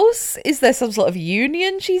house? Is there some sort of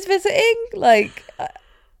union she's visiting? Like,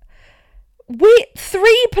 wait,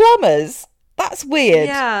 3 plumbers? That's weird.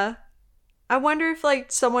 Yeah. I wonder if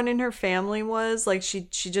like someone in her family was like she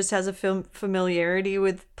just has a familiarity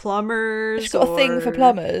with plumbers. She's got a thing for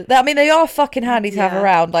plumbers. I mean, they are fucking handy to have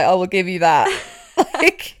around. Like, I will give you that.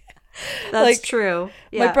 Like, that's true.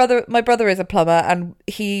 Yeah. My brother is a plumber, and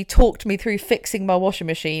he talked me through fixing my washing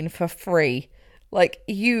machine for free. Like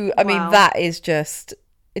I mean, that is just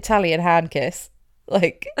Italian hand kiss.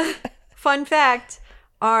 Like, fun fact: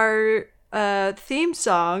 our theme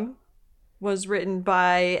song was written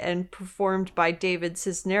by and performed by David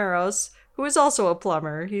Cisneros, who is also a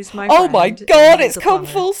plumber. He's my friend. Oh my god, it's come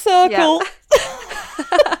full circle.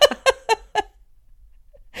 Yeah.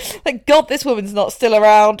 Thank God this woman's not still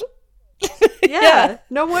around. Yeah.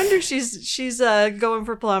 No wonder she's going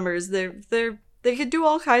for plumbers. They could do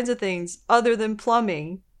all kinds of things other than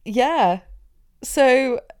plumbing. Yeah.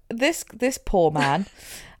 So this poor man,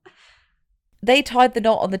 they tied the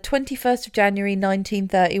knot on the 21st of January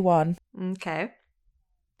 1931. Okay.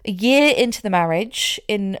 A year into the marriage,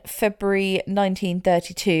 in February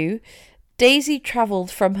 1932, Daisy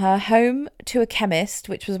travelled from her home to a chemist,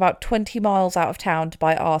 which was about 20 miles out of town, to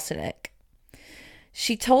buy arsenic.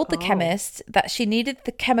 She told the chemist that she needed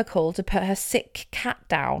the chemical to put her sick cat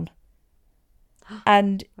down.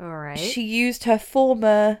 And she used her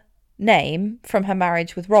former name from her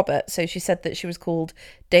marriage with Robert, so she said that she was called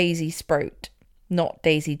Daisy Sproat, not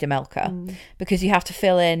Daisy DeMelka, because you have to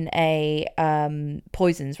fill in a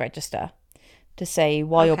poisons register to say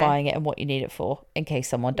why you're buying it and what you need it for in case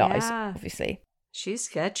someone dies, obviously. She's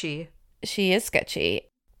sketchy. She is sketchy.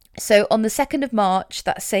 So on the 2nd of March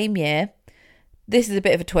that same year, this is a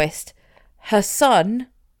bit of a twist, her son,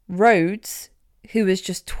 Rhodes, who was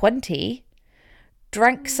just 20,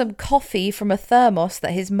 drank some coffee from a thermos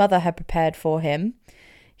that his mother had prepared for him.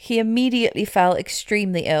 He immediately fell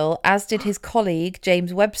extremely ill, as did his colleague,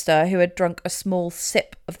 James Webster, who had drunk a small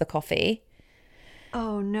sip of the coffee.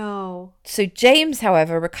 Oh, no. So James,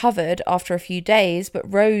 however, recovered after a few days,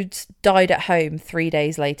 but Rhodes died at home 3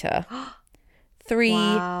 days later.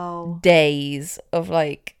 3 days of,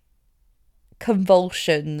 like,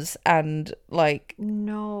 convulsions and, like...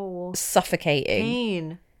 suffocating.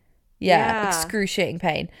 Pain. Yeah, excruciating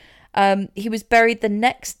pain. He was buried the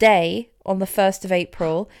next day on the 1st of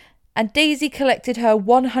April, and Daisy collected her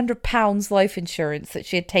 £100 life insurance that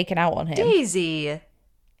she had taken out on him. Daisy!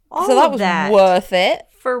 So that was worth it.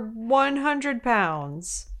 For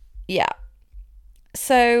 £100. Yeah.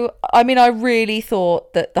 So, I mean, I really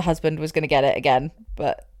thought that the husband was going to get it again,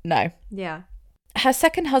 but no. Yeah. Her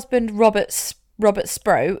second husband, Robert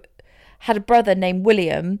Sproat, had a brother named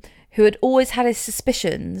William who had always had his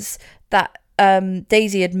suspicions that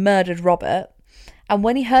Daisy had murdered Robert. And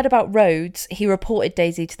when he heard about Rhodes, he reported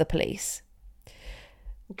Daisy to the police.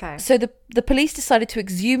 Okay. So the police decided to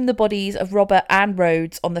exhume the bodies of Robert and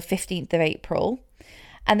Rhodes on the 15th of April.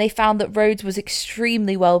 and they found that Rhodes was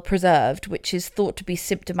extremely well preserved, which is thought to be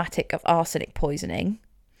symptomatic of arsenic poisoning.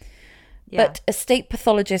 Yeah. But a state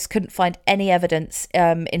pathologist couldn't find any evidence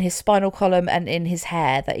in his spinal column and in his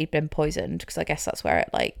hair that he'd been poisoned, because I guess that's where it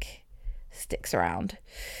like sticks around.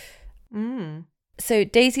 So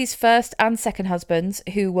Daisy's first and second husbands,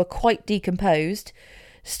 who were quite decomposed,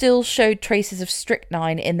 still showed traces of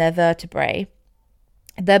strychnine in their vertebrae.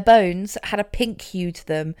 Their bones had a pink hue to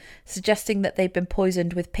them, suggesting that they'd been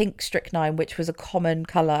poisoned with pink strychnine, which was a common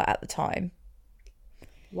colour at the time.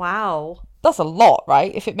 Wow. That's a lot,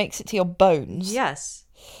 right? If it makes it to your bones. Yes.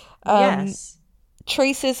 Um,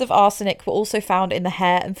 Traces of arsenic were also found in the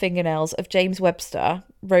hair and fingernails of James Webster,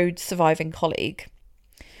 Rhodes' surviving colleague.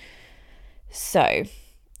 So,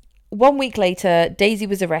 1 week later, Daisy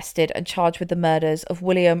was arrested and charged with the murders of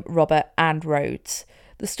William, Robert, and Rhodes.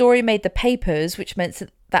 The story made the papers, which meant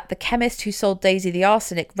that the chemist who sold Daisy the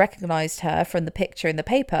arsenic recognised her from the picture in the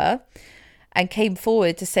paper and came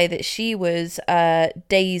forward to say that she was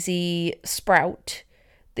Daisy Sprout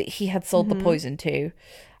that he had sold the poison to.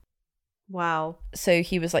 Wow. So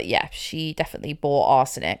he was like, yeah, she definitely bought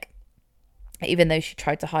arsenic, even though she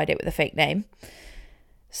tried to hide it with a fake name.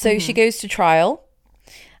 So she goes to trial.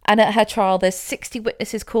 And at her trial, there's 60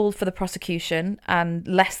 witnesses called for the prosecution and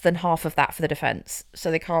less than half of that for the defence. So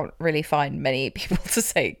they can't really find many people to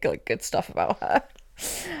say good stuff about her.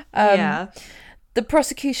 Yeah. The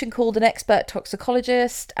prosecution called an expert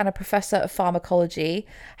toxicologist and a professor of pharmacology.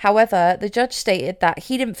 However, the judge stated that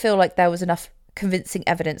he didn't feel like there was enough convincing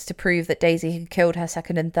evidence to prove that Daisy had killed her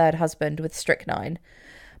second and third husband with strychnine.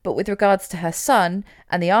 But with regards to her son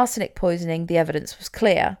and the arsenic poisoning, the evidence was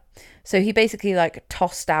clear. So he basically like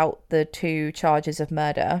tossed out the 2 charges of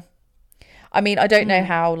murder. I mean, I don't know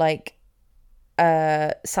how like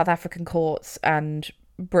South African courts and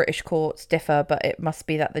British courts differ, but it must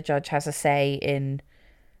be that the judge has a say in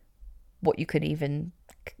what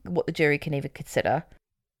the jury can even consider.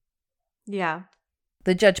 Yeah.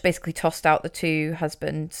 The judge basically tossed out the 2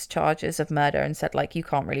 husbands' charges of murder and said, like, you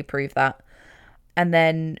can't really prove that. And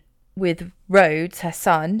then with Rhodes, her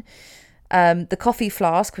son, the coffee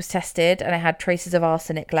flask was tested and it had traces of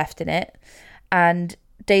arsenic left in it. And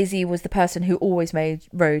Daisy was the person who always made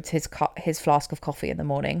Rhodes his flask of coffee in the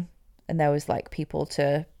morning. And there was like people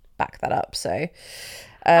to back that up. So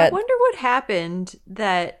I wonder what happened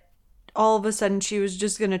that all of a sudden she was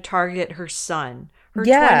just going to target her son, her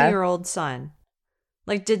 20-year-old son.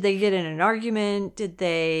 Like, did they get in an argument?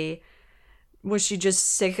 Was she just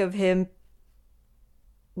sick of him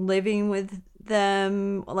living with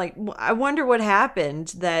them? Like, I wonder what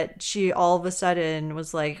happened that she all of a sudden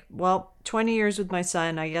was like, well, 20 years with my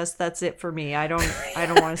son, I guess that's it for me. I don't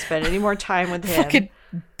want to spend any more time with him. Fucking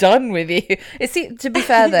done with you. To be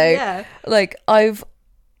fair though, Yeah. like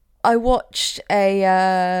I watched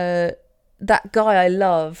that guy I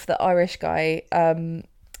love, the Irish guy,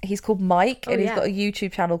 he's called Mike, and he's got a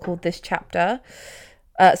YouTube channel called This Chapter.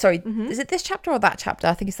 Is it This Chapter or That Chapter?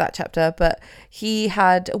 I think it's That Chapter. But he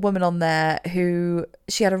had a woman on there who,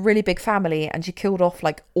 she had a really big family and she killed off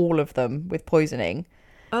like all of them with poisoning.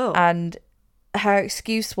 Oh. And her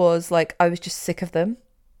excuse was like, I was just sick of them.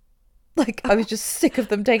 Like, I was just sick of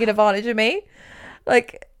them taking advantage of me.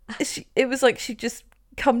 Like, it was like she'd just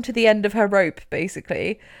come to the end of her rope,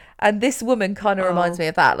 basically. And this woman kind of reminds me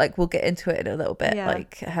of that. Like, we'll get into it in a little bit,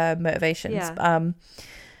 like her motivations. Yeah.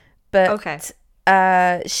 But okay.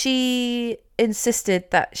 She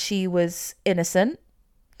insisted that she was innocent.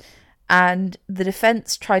 And the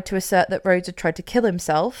defense tried to assert that Rhodes had tried to kill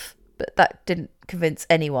himself, but that didn't convince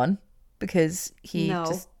anyone because he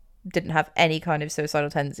just didn't have any kind of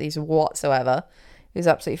suicidal tendencies whatsoever. He was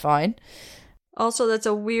absolutely fine. Also, that's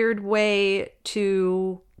a weird way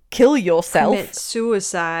to kill yourself, commit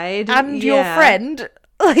suicide, and your friend.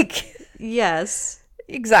 Like, yes,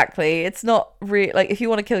 exactly. It's not real. Like, if you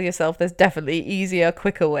want to kill yourself, there's definitely easier,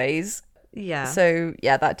 quicker ways. Yeah. So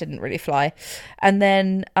yeah, that didn't really fly. And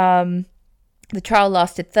then the trial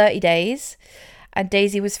lasted 30 days. And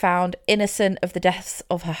Daisy was found innocent of the deaths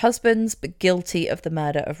of her husbands, but guilty of the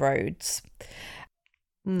murder of Rhodes.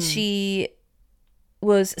 She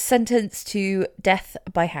was sentenced to death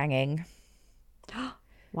by hanging.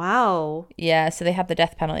 Wow. Yeah, so they had the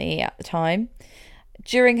death penalty at the time.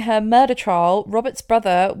 During her murder trial, Robert's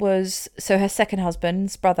brother her second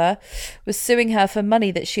husband's brother, was suing her for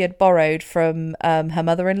money that she had borrowed from her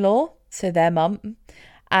mother-in-law, so their mum.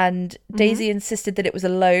 And Daisy insisted that it was a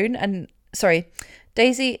loan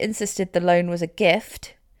Daisy insisted the loan was a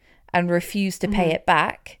gift and refused to pay it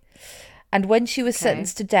back. And when she was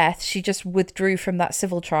sentenced to death, she just withdrew from that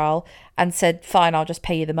civil trial and said, fine, I'll just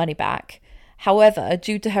pay you the money back. However,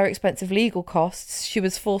 due to her expensive legal costs, she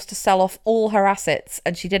was forced to sell off all her assets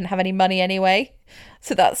and she didn't have any money anyway.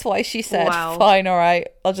 So that's why she said, Wow. fine, all right,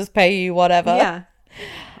 I'll just pay you whatever. Yeah.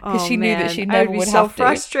 Because she knew that she I'd never be would so have to.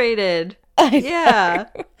 frustrated. Yeah.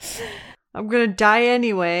 I'm going to die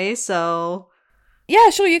anyway, so. Yeah,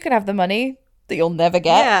 sure, you can have the money that you'll never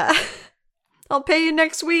get. Yeah. I'll pay you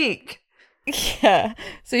next week. Yeah.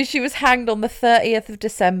 So she was hanged on the 30th of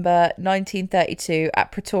December 1932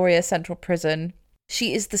 at Pretoria Central Prison.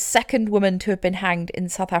 She is the second woman to have been hanged in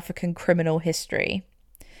South African criminal history.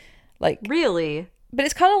 Like, Really? but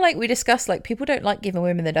it's kind of like we discussed, like, people don't like giving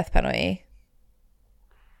women the death penalty.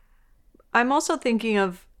 I'm also thinking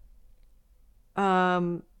of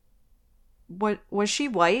what was she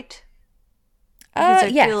white? Because I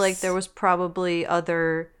Yes. feel like there was probably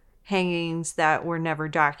other hangings that were never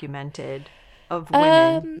documented of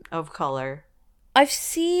women of color. I've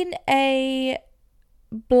seen a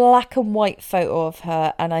black and white photo of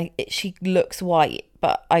her, and she looks white,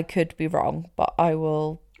 but I could be wrong. But I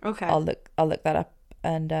will. Okay. I'll look that up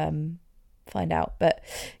and find out. But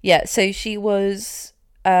yeah, so she was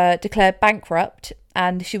declared bankrupt,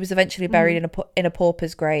 and she was eventually buried in a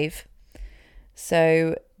pauper's grave.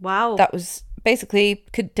 So Wow. that was basically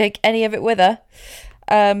could take any of it with her.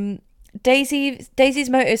 Daisy's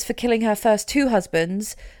motives for killing her first two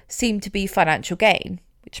husbands seemed to be financial gain,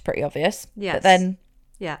 which is pretty obvious. Yes. But then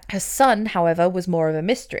Yeah. her son, however, was more of a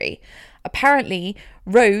mystery. Apparently,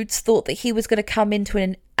 Rhodes thought that he was going to come into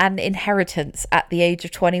an inheritance at the age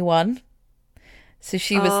of 21. So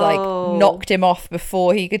she was like knocked him off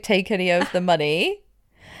before he could take any of the money.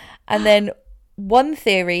 And then one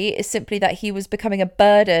theory is simply that he was becoming a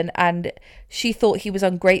burden and she thought he was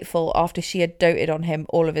ungrateful after she had doted on him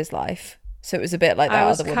all of his life. So it was a bit like that I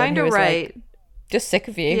was other woman kind who of was right. like, just sick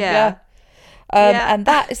of you. Yeah. Yeah. And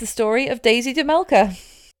that is the story of Daisy DeMelka.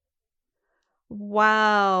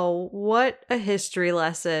 Wow. What a history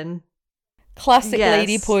lesson. Classic Yes.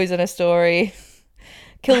 lady poisoner story.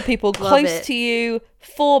 Kill people Love close it. to you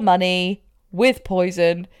for money with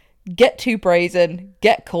poison. Get too brazen.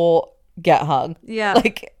 Get caught. Get hung. Yeah.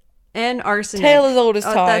 Like, And arsenic. tale as old as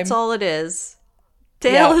time. That's all it is.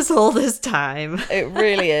 Tale Yeah. as old as time. It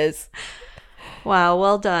really is. Wow.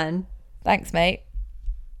 Well done. Thanks, mate.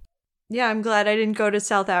 Yeah, I'm glad I didn't go to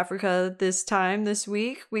South Africa this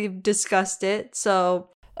week. We've discussed it. So,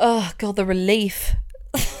 Oh, God, the relief.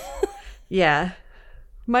 yeah.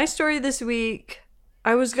 My story this week,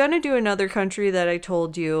 I was going to do another country that I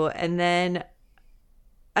told you, and then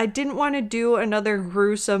I didn't want to do another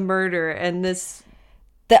gruesome murder. And this,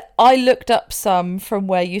 That I looked up some from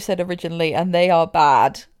where you said originally, and they are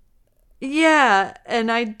bad. yeah.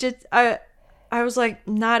 And I was like,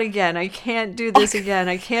 not again. I can't do this again.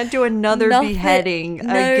 I can't do another beheading no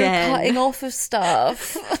again. cutting off of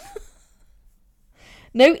stuff.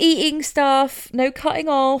 No eating stuff. No cutting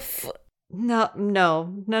off. No,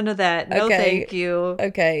 none of that. No, Okay. thank you.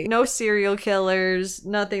 Okay. No serial killers,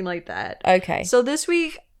 nothing like that. Okay. So this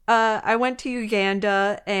week, I went to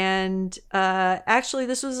Uganda, and actually,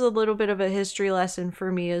 this was a little bit of a history lesson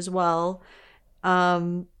for me as well,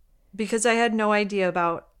 because I had no idea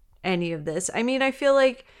about any of this. I mean, I feel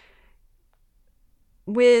like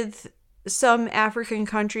with some African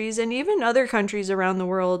countries and even other countries around the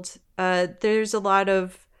world, there's a lot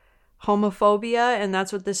of homophobia, and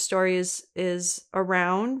that's what this story is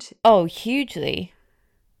around. Oh, hugely.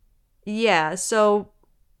 Yeah, so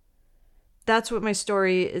that's what my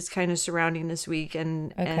story is kind of surrounding this week,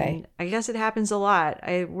 and Okay. I guess it happens a lot.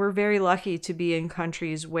 We're very lucky to be in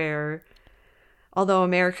countries where, although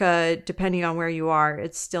America, depending on where you are,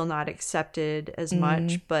 it's still not accepted as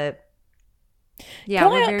much, but yeah, Can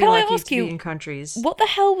we're I- very can I lucky ask to you, be in countries. What the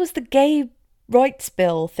hell was the gay rights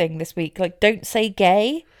bill thing this week? Like, don't say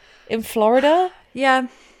gay in Florida? Yeah.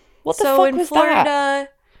 What the So fuck in was Florida,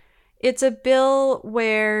 that? it's a bill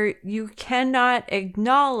where you cannot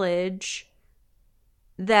acknowledge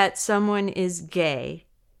that someone is gay.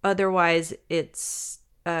 Otherwise, it's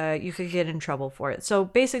you could get in trouble for it. So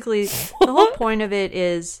basically, the whole point of it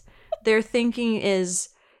is their thinking is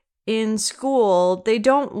in school, they're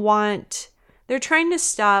trying to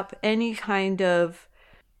stop any kind of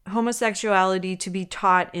homosexuality to be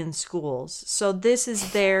taught in schools. So this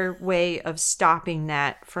is their way of stopping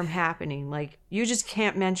that from happening. Like, you just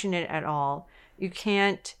can't mention it at all. You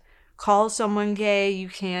can't call someone gay. You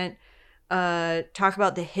can't talk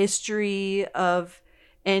about the history of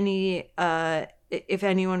any if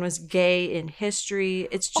anyone was gay in history.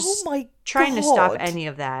 It's just Oh my trying to stop God. any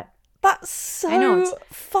of that. That's I know, so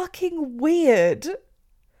fucking weird.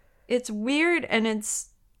 It's weird, and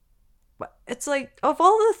it's like, of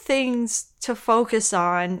all the things to focus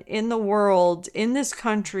on in the world, in this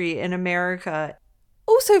country, in America.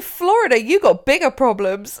 Also, Florida, you got bigger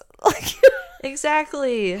problems. Like,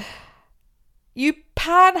 Exactly. you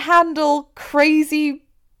panhandle crazy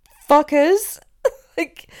fuckers.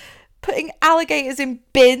 Like, putting alligators in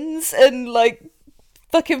bins and, like,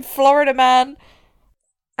 fucking Florida man.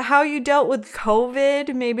 How you dealt with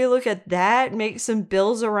COVID, maybe look at that, make some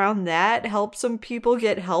bills around that, help some people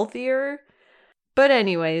get healthier. But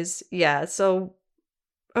anyways, yeah, so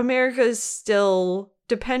America's still,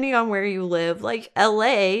 depending on where you live, like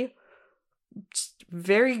LA,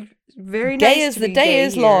 very, very nice Gay as to the be day gay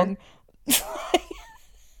is here. long.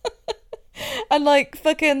 And, like,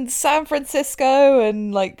 fucking San Francisco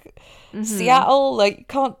and, like, Seattle, like, you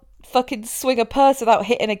can't fucking swing a purse without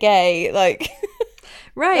hitting a gay. Like,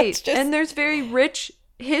 Right. That's just- And there's very rich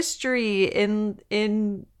history in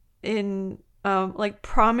like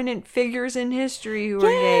prominent figures in history who are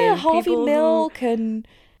gay. yeah, and Harvey people who- Milk and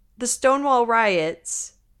the Stonewall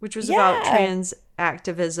riots, which was about Yeah. trans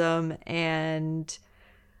activism, and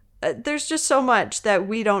there's just so much that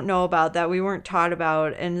we don't know about, that we weren't taught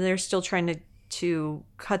about, and they're still trying to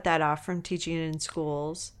cut that off from teaching it in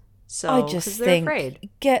schools. So I 'cause just they're think afraid.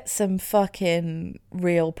 get some fucking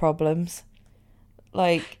real problems.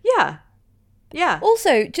 Like, Yeah.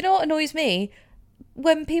 also, do you know what annoys me?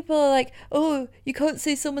 When people are like, oh, you can't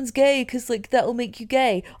say someone's gay because, like, that'll make you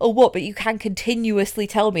gay. Or what? But you can continuously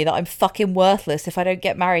tell me that I'm fucking worthless if I don't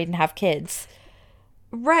get married and have kids.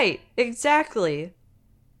 Right. Exactly.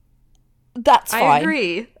 That's fine. I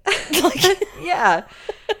agree. Like, Yeah.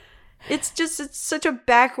 It's such a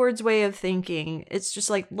backwards way of thinking. It's just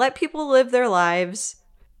like, let people live their lives.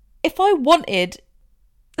 if I wanted,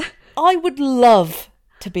 I would love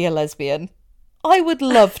to be a lesbian. I would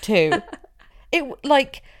love to.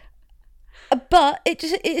 But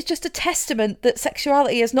it's just a testament that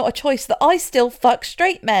sexuality is not a choice, that I still fuck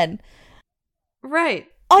straight men. Right.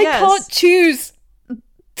 I Yes. can't choose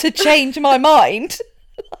to change my mind.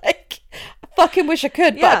 Like, I fucking wish I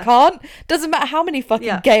could, but I Yeah. can't. Doesn't matter how many fucking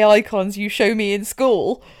Yeah. gay icons you show me in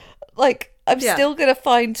school. Like, I'm Yeah. still gonna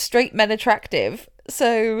find straight men attractive.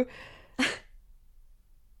 So,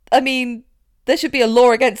 I mean, there should be a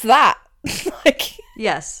law against that. Like,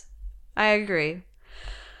 Yes. I agree.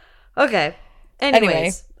 Okay.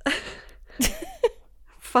 Anyways.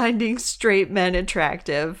 Finding straight men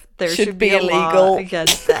attractive. There Should should, be be, a illegal. law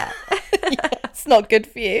against that. it's not good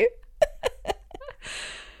for you.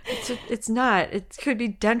 It's not. It could be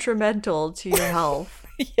detrimental to your health.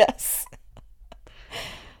 Yes.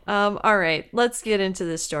 All right, let's get into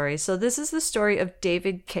this story. So this is the story of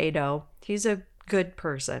David Cato. He's a good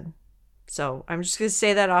person. So I'm just gonna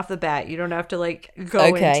say that off the bat. You don't have to like go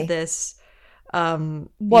Okay. into this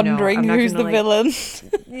Wondering I'm not who's the gonna, like- villain.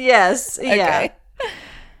 Yes, yeah. Okay.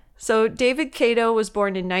 So David Cato was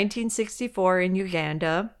born in 1964 in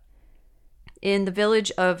Uganda, in the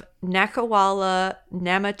village of Nakawala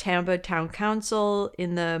Namatamba Town Council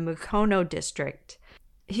in the Mukono district.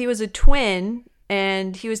 He was a twin,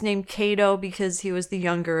 and he was named Cato because he was the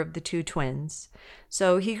younger of the two twins.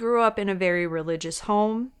 So he grew up in a very religious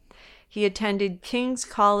home. He attended King's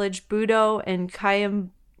College Budo and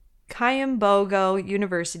Kayambogo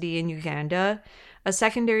University in Uganda, a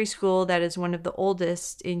secondary school that is one of the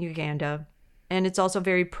oldest in Uganda. And it's also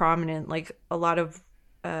very prominent. Like, a lot of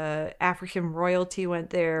African royalty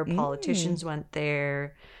went there, politicians went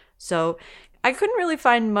there. So I couldn't really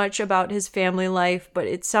find much about his family life, but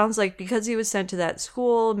it sounds like because he was sent to that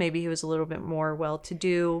school, maybe he was a little bit more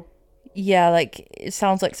well-to-do. Yeah, like, it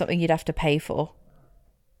sounds like something you'd have to pay for.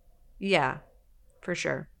 Yeah, for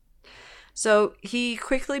sure. So he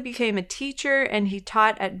quickly became a teacher, and he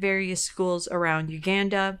taught at various schools around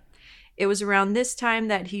Uganda. It was around this time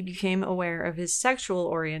that he became aware of his sexual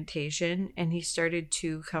orientation, and he started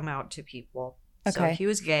to come out to people. So Okay. he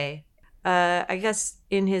was gay. I guess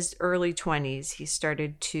in his early 20s, he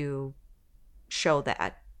started to show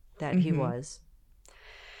that he was.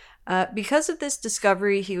 Because of this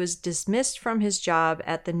discovery, he was dismissed from his job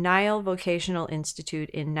at the Nile Vocational Institute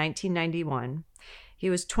in 1991. He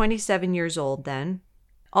was 27 years old then.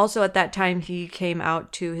 Also at that time, he came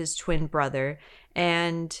out to his twin brother,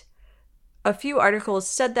 and a few articles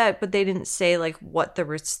said that, but they didn't say like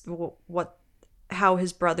how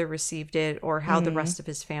his brother received it or how the rest of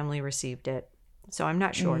his family received it. So I'm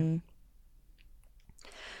not sure.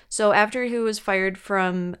 So after he was fired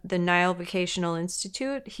from the Nile Vocational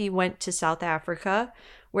Institute, he went to South Africa,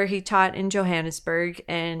 where he taught in Johannesburg,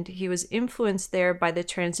 and he was influenced there by the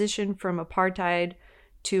transition from apartheid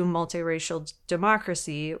to multiracial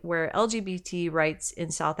democracy, where LGBT rights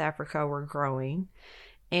in South Africa were growing.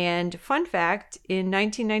 And fun fact, in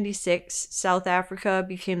 1996, South Africa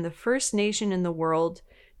became the first nation in the world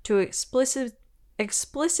to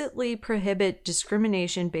explicitly prohibit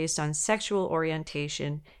discrimination based on sexual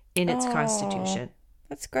orientation in its constitution.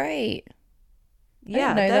 That's great.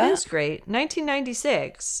 Yeah, know that that. is great.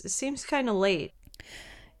 1996. It seems kind of late.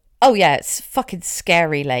 Oh yeah, it's fucking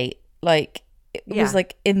scary late. Like it Yeah. was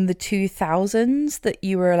like in the 2000s that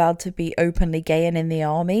you were allowed to be openly gay and in the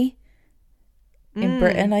army in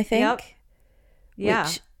Britain, I think. Yep. Yeah.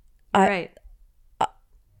 Which right.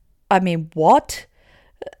 I mean, what?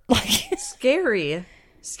 Like Scary.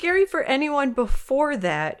 Scary for anyone before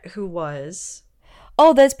that who was.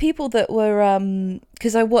 oh, there's people that were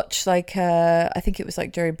because I watched like I think it was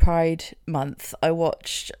like during Pride month, I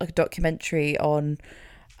watched like a documentary on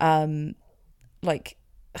like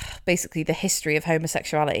basically the history of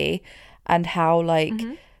homosexuality and how like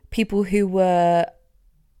people who were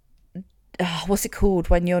what's it called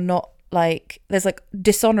when you're not like there's like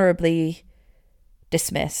dishonorably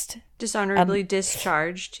dismissed. Dishonorably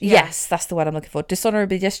discharged. Yes, that's the word I'm looking for.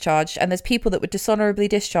 Dishonorably discharged. And there's people that were dishonorably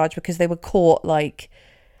discharged because they were caught like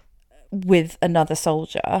with another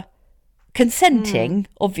soldier, consenting,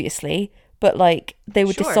 obviously, but like they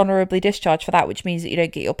were Sure. dishonorably discharged for that, which means that you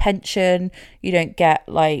don't get your pension, you don't get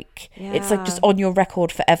like it's like just on your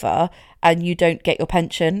record forever, and you don't get your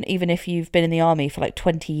pension even if you've been in the army for like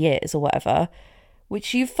 20 years or whatever,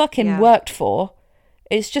 which you fucking worked for.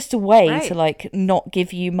 It's just a way to like not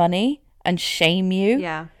give you money and shame you.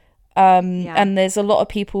 Yeah. And there's a lot of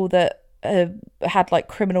people that had like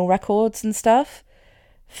criminal records and stuff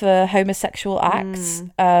for homosexual acts.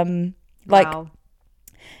 Like Wow.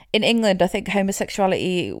 in England, I think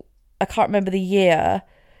homosexuality, I can't remember the year,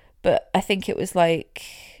 but I think it was like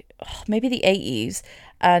maybe the 80s,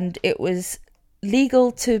 and it was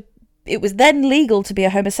then legal to be a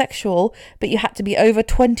homosexual, but you had to be over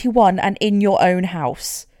 21 and in your own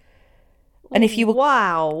house. And if you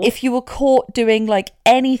were caught doing like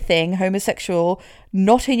anything homosexual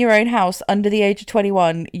not in your own house under the age of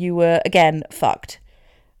 21, you were again fucked.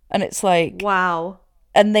 And it's like Wow.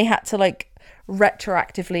 and they had to like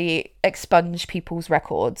retroactively expunge people's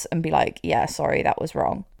records and be like, yeah, sorry, that was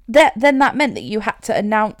wrong. Then that meant that you had to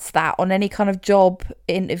announce that on any kind of job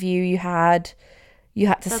interview you had. You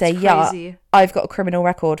had to say, crazy. yeah, I've got a criminal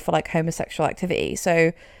record for like homosexual activity.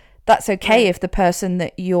 So that's okay if the person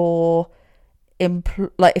that you're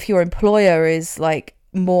like if your employer is like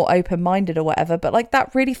more open-minded or whatever, but like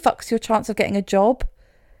that really fucks your chance of getting a job.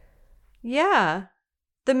 Yeah.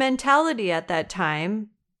 The mentality at that time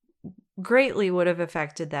greatly would have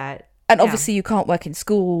affected that. And obviously you can't work in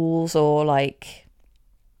schools or like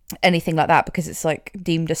anything like that because it's like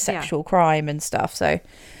deemed a sexual crime and stuff. So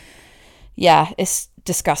yeah, it's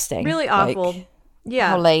disgusting. Really like, awful. Yeah.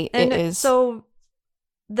 how late and it is. So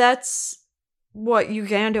that's what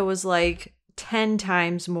Uganda was like 10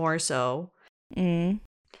 times more so.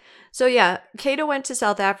 So yeah, Cato went to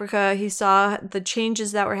South Africa. He saw the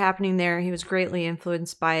changes that were happening there. He was greatly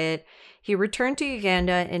influenced by it. He returned to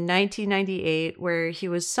Uganda in 1998, where he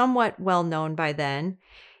was somewhat well known by then.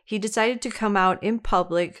 He decided to come out in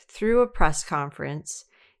public through a press conference.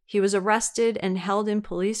 He was arrested and held in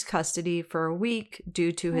police custody for a week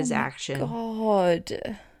due to his action.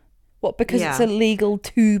 God. What, because it's Yeah. illegal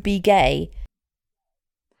to be gay?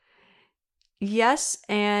 Yes,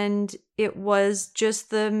 and it was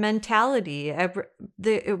just the mentality.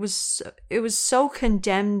 It was so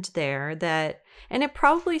condemned there that, and it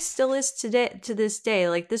probably still is today to this day.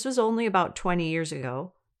 Like this was only about 20 years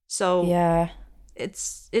ago, so Yeah.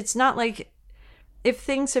 it's not like if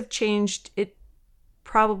things have changed, it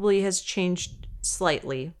probably has changed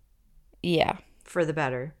slightly Yeah. for the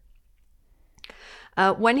better.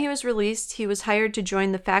 When he was released, he was hired to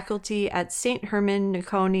join the faculty at St. Herman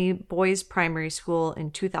Nikoni Boys Primary School in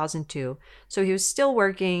 2002. So he was still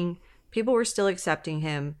working. People were still accepting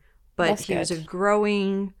him, but That's he was a good.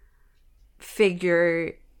 growing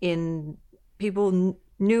figure in people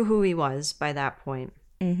knew who he was by that point.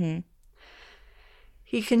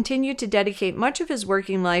 He continued to dedicate much of his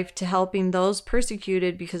working life to helping those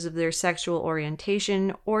persecuted because of their sexual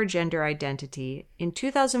orientation or gender identity. In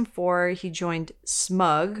 2004, he joined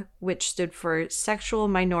SMUG, which stood for Sexual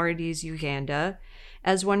Minorities Uganda,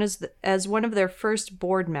 as one of their first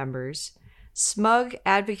board members. SMUG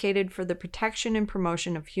advocated for the protection and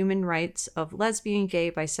promotion of human rights of lesbian,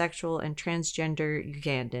 gay, bisexual, and transgender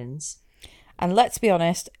Ugandans. And let's be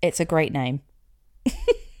honest, it's a great name.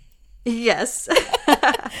 Yes.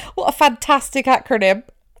 What a fantastic acronym.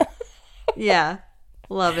 Yeah.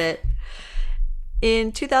 Love it.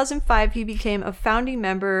 In 2005, he became a founding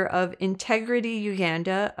member of Integrity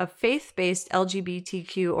Uganda, a faith-based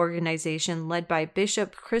LGBTQ organization led by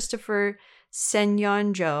Bishop Christopher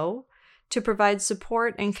Senyonjo to provide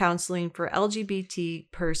support and counseling for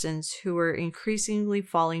LGBT persons who were increasingly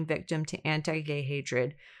falling victim to anti-gay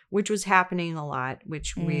hatred, which was happening a lot,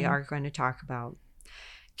 which we are going to talk about.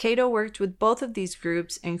 Cato worked with both of these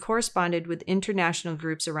groups and corresponded with international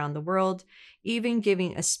groups around the world, even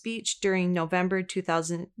giving a speech during a November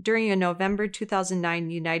 2009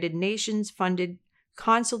 United Nations funded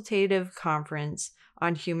consultative conference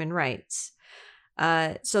on human rights.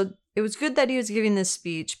 So it was good that he was giving this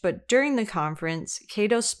speech, but during the conference,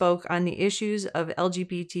 Cato spoke on the issues of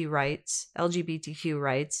LGBTQ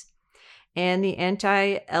rights, and the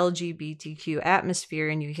anti-LGBTQ atmosphere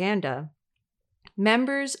in Uganda.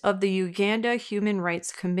 Members of the Uganda Human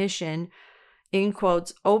Rights Commission, in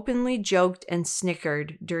quotes, openly joked and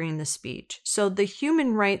snickered during the speech. So the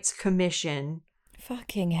Human Rights Commission,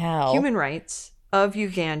 Fucking hell. Human Rights of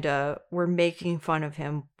Uganda, were making fun of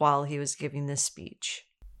him while he was giving this speech.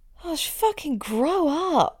 Oh, fucking grow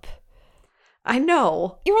up. I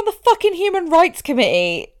know. You're on the fucking Human Rights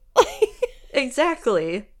Committee.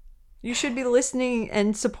 Exactly. You should be listening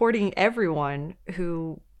and supporting everyone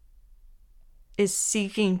who is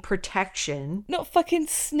seeking protection. Not fucking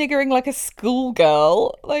sniggering like a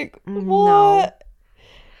schoolgirl. Like, what? No.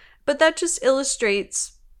 But that just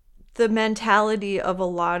illustrates the mentality of a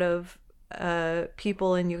lot of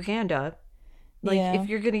people in Uganda. Like, Yeah. if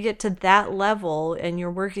you're going to get to that level and you're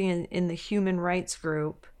working in the human rights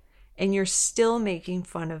group and you're still making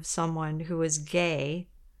fun of someone who is gay,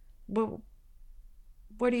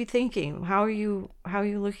 what are you thinking? How are you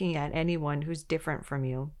looking at anyone who's different from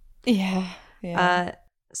you? Yeah.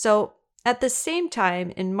 So at the same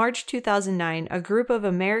time, in March 2009, a group of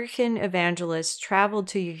American evangelists traveled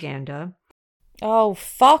to Uganda. Oh,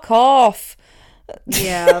 fuck off.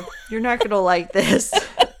 Yeah, you're not going to like this.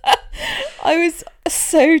 I was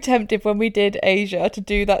so tempted when we did Asia to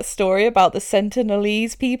do that story about the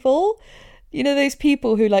Sentinelese people. You know, those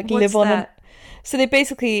people who like What's live on that? So they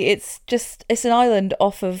basically, it's an island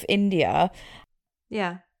off of India.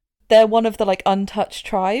 Yeah. They're one of the like untouched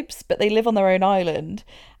tribes, but they live on their own island.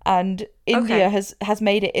 And India has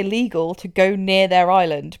made it illegal to go near their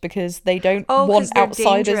island because they don't Oh, 'cause want they're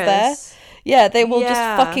outsiders there. dangerous. Yeah, they will just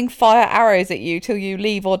Yeah. fucking fire arrows at you till you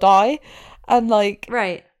leave or die. And like,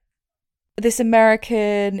 Right. this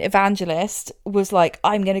American evangelist was like,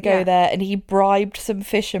 I'm going to go Yeah. there. And he bribed some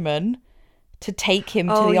fishermen to take him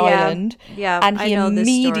to the yeah. island. Yeah, And I he know this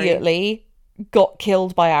story. immediately got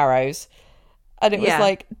killed by arrows. And it was Yeah.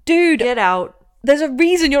 like, dude, Get out. there's a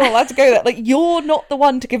reason you're not allowed to go there. Like, you're not the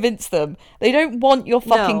one to convince them. They don't want your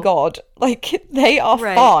fucking No. God. Like, they are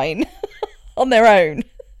Right. fine on their own.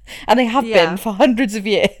 And they have Yeah. been for hundreds of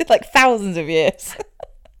years, like thousands of years.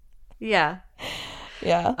 Yeah.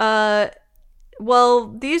 Yeah. Well,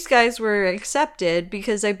 these guys were accepted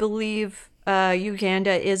because I believe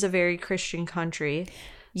Uganda is a very Christian country.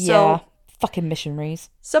 Yeah. So Fucking missionaries.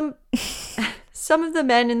 some of the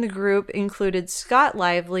men in the group included Scott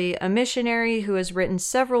Lively, a missionary who has written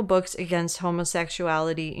several books against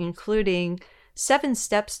homosexuality, including 7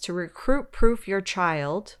 Steps to Recruit-Proof Your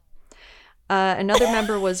Child. Another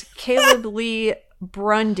member was Caleb Lee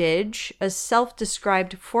Brundage, a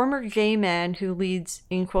self-described former gay man who leads,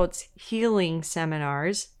 in quotes, healing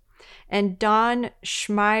seminars, and Don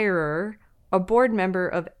Schmeirer, a board member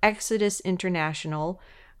of Exodus International,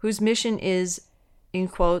 whose mission is, in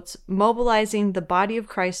quotes, mobilizing the body of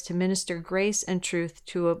Christ to minister grace and truth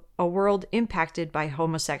to a world impacted by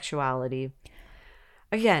homosexuality.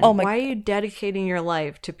 Again, why are you dedicating your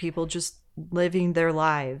life to people just living their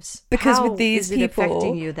lives? Because How with these is it affecting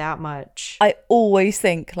people, you that much? I always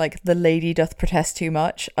think like the lady doth protest too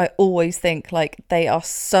much. I always think like they are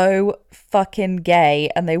so fucking gay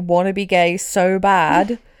and they want to be gay so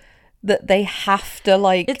bad that they have to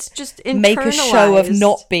like It's just make a show of internalized.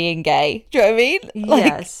 not being gay. Do you know what I mean? Like,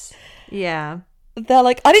 Yes. Yeah. they're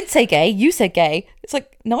like, I didn't say gay, you said gay. It's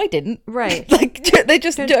like, no, I didn't. Right. Like, they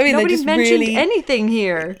just, do you know what I mean? They Nobody just mentioned really. anything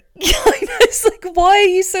here. Yeah, I know. It's like, why are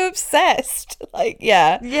you so obsessed? Like,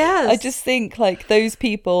 yeah. Yes. I just think like those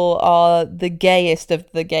people are the gayest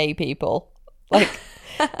of the gay people. Like,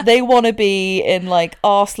 they want to be in like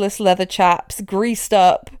arseless leather chaps, greased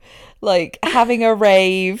up, like having a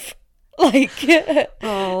rave. Like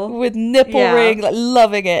with nipple Yeah. ring, like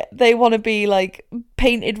loving it. They want to be like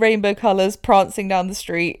painted rainbow colors prancing down the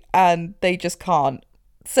street and they just can't.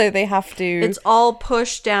 So they have to It's all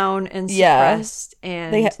pushed down and Yeah. suppressed,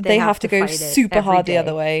 and they have to go fight it super every hard the day.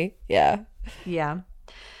 other way. Yeah. Yeah.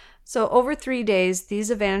 So over 3 days, these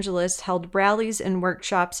evangelists held rallies and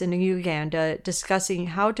workshops in Uganda discussing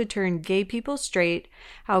how to turn gay people straight,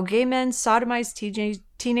 how gay men sodomize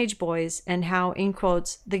teenage boys, and how, in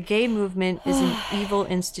quotes, the gay movement is an evil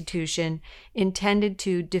institution intended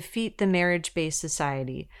to defeat the marriage-based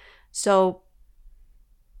society. So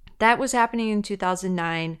that was happening in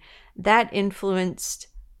 2009. That influenced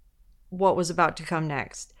what was about to come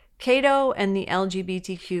next. Cato and the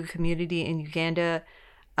LGBTQ community in Uganda,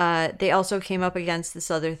 they also came up against this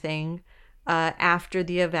other thing after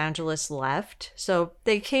the evangelists left. So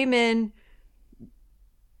they came in,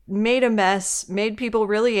 made a mess, made people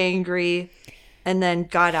really angry, and then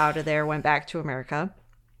got out of there, went back to America.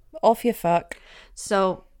 Off your fuck.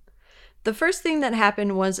 So the first thing that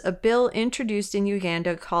happened was a bill introduced in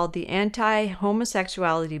Uganda called the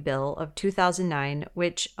Anti-Homosexuality Bill of 2009,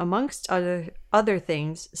 which, amongst other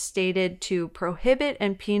things, stated to prohibit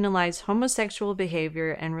and penalize homosexual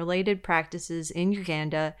behavior and related practices in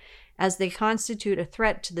Uganda as they constitute a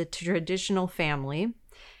threat to the traditional family,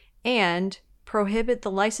 and prohibit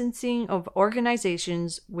the licensing of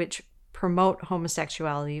organizations which promote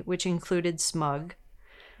homosexuality, which included SMUG.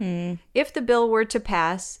 If the bill were to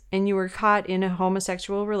pass and you were caught in a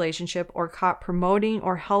homosexual relationship or caught promoting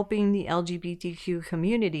or helping the LGBTQ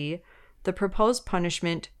community, the proposed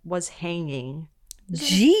punishment was hanging.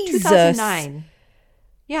 Jesus. 2009.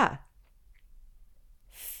 Yeah.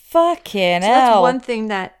 Fucking So hell.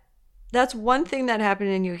 that's one thing that happened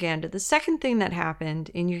in Uganda. The second thing that happened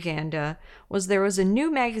in Uganda was there was a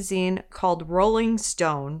new magazine called Rolling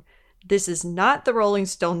Stone. This is not the Rolling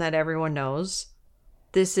Stone that everyone knows.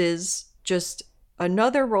 This is just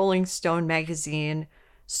another Rolling Stone magazine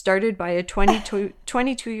started by a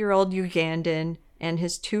 22-year-old Ugandan and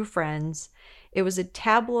his two friends. It was a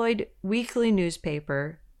tabloid weekly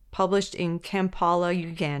newspaper published in Kampala,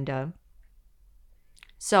 Uganda.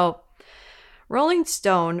 So, Rolling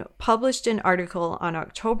Stone published an article on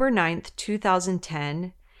October 9th,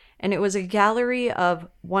 2010, and it was a gallery of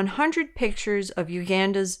 100 pictures of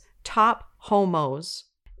Uganda's top homos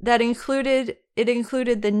that included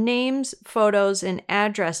the names, photos, and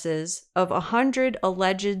addresses of 100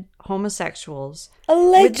 alleged homosexuals.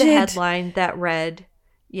 Alleged. With the headline that read,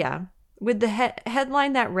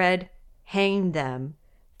 headline that read, "Hang them."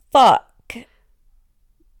 Fuck.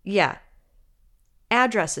 Yeah.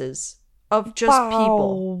 Addresses of just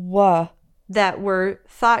people Wow. that were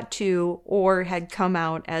thought to or had come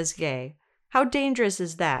out as gay. How dangerous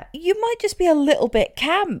is that? You might just be a little bit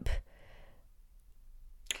camp.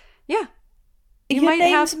 Yeah. Your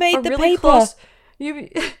name's made the paper. close. You,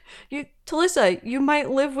 Talissa, you might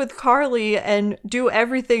live with Carly and do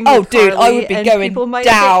everything. Oh, with dude, Carly, I would be and going people might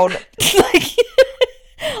down. think-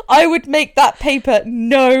 Like, I would make that paper,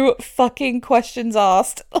 no fucking questions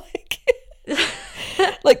asked.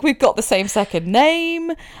 Like we've got the same second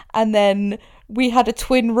name, and then we had a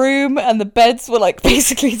twin room, and the beds were like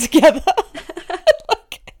basically together,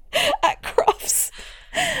 like at Crofts.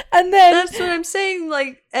 And then That's what I'm saying.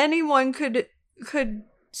 Like anyone could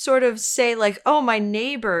sort of say, like, "Oh, my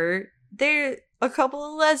neighbor, they're a couple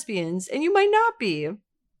of lesbians," and you might not be,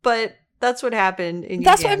 but that's what happened in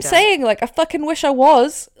that's what I'm Uganda. saying. Like, I fucking wish I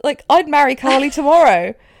was. Like, I'd marry Carly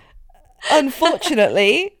tomorrow.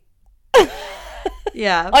 Unfortunately,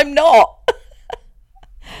 Yeah. I'm not.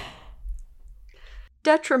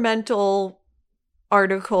 Detrimental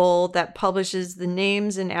article that publishes the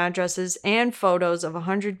names and addresses and photos of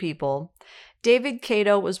 100 people. David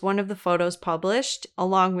Cato was one of the photos published,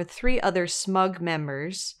 along with 3 other SMUG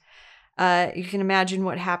members. You can imagine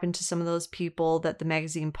what happened to some of those people that the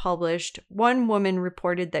magazine published. One woman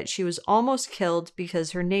reported that she was almost killed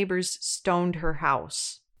because her neighbors stoned her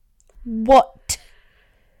house. What?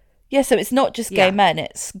 Yeah, so it's not just gay Yeah. men,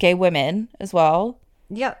 it's gay women as well.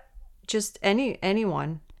 Yep, just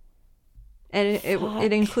anyone. And Fuck.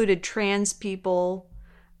 it included trans people.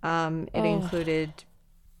 It included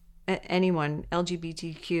anyone,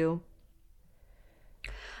 LGBTQ.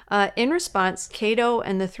 In response, Cato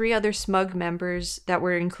and the 3 other SMUG members that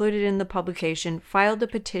were included in the publication filed a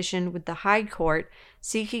petition with the High Court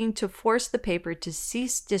seeking to force the paper to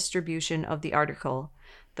cease distribution of the article.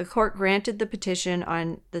 The court granted the petition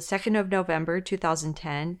on the 2nd of November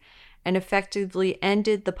 2010 and effectively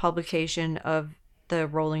ended the publication of the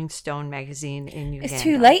Rolling Stone magazine in Uganda. It's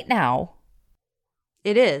too late now.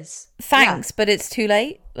 It is. Thanks, but it's too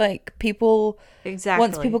late. Like, people, Exactly.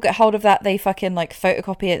 once people get hold of that, they fucking like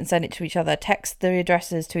photocopy it and send it to each other, text the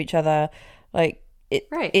addresses to each other. Like,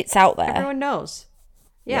 Right. it's out there. Everyone knows.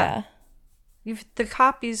 Yeah. The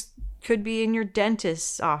copies could be in your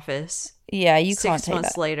dentist's office. Yeah, you 6 can't take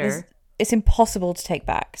months that. later. It's impossible to take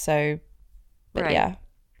back. So, but Right. yeah.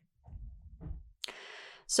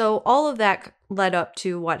 So all of that led up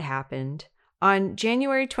to what happened. On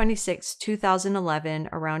January 26, 2011,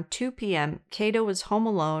 around 2 p.m., Cato was home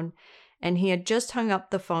alone, and he had just hung up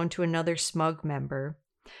the phone to another Smug member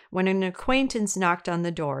when an acquaintance knocked on the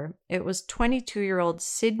door. It was 22-year-old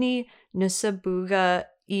Sydney Nsabuga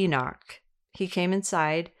Enoch. He came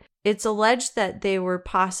inside. It's alleged that they were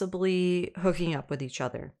possibly hooking up with each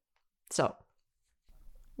other. So,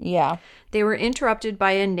 Yeah. they were interrupted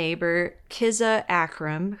by a neighbor, Kiza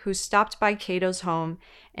Akram, who stopped by Cato's home,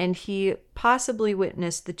 and he possibly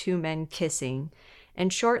witnessed the two men kissing.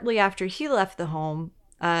 And shortly after he left the home,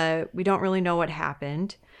 we don't really know what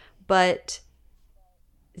happened, but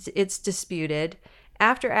it's disputed.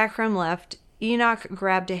 After Akram left, Enoch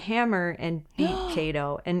grabbed a hammer and beat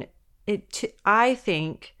Cato. And I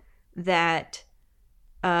think that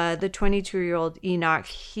the 22-year-old Enoch,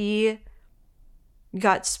 he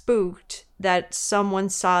got spooked that someone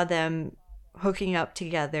saw them hooking up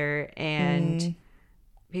together, and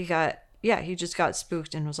he just got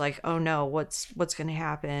spooked and was like, oh no, what's going to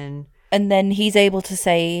happen? And then he's able to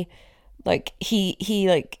say, like,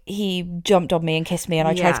 he jumped on me and kissed me, and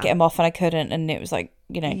I tried to get him off and I couldn't, and it was like,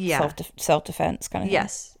 self-defense kind of thing.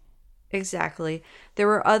 Yes, exactly. There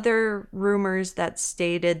were other rumors that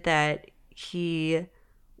stated that he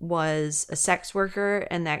was a sex worker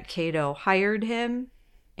and that Cato hired him.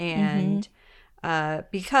 And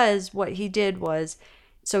because what he did was,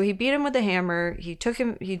 so he beat him with a hammer, he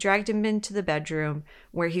dragged him into the bedroom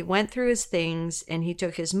where he went through his things, and he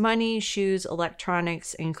took his money, shoes,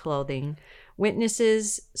 electronics, and clothing.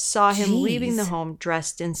 Witnesses saw him leaving the home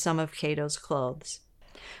dressed in some of Cato's clothes,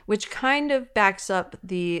 which kind of backs up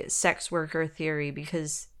the sex worker theory,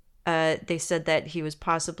 because they said that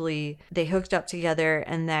they hooked up together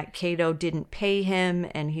and that Cato didn't pay him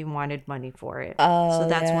and he wanted money for it. So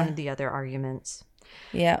that's one of the other arguments.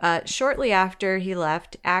 Yeah. Shortly after he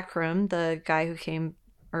left, Akram, the guy who came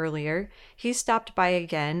earlier, he stopped by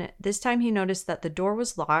again. This time he noticed that the door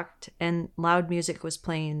was locked and loud music was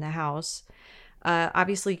playing in the house.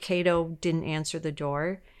 Obviously, Cato didn't answer the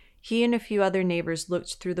door. He and a few other neighbors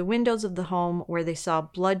looked through the windows of the home, where they saw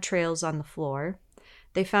blood trails on the floor.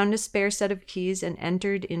 They found a spare set of keys and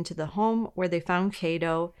entered into the home, where they found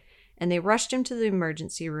Cato, and they rushed him to the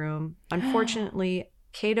emergency room. Unfortunately,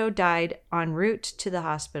 Cato died en route to the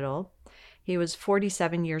hospital. He was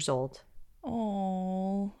 47 years old.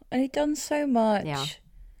 Oh, and he'd done so much. Yeah.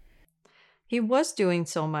 He was doing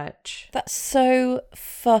so much. That's so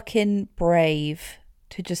fucking brave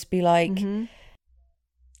to just be like...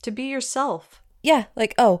 To be yourself. Yeah,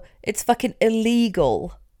 like, oh, it's fucking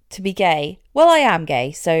illegal to be gay. Well, I am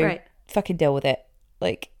gay, so fucking deal with it.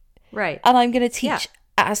 Like, right. And I'm going to teach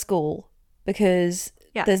at a school because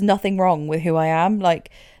there's nothing wrong with who I am. Like,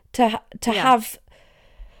 to have...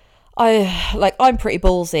 I'm pretty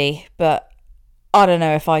ballsy, but I don't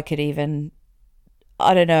know if I could even...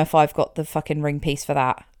 I don't know if I've got the fucking ring piece for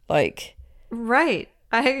that. Like... Right.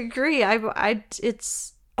 I agree.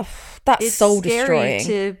 It's soul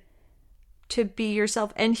destroying to be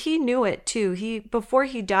yourself, and he knew it too. Before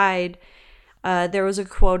he died, there was a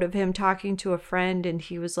quote of him talking to a friend, and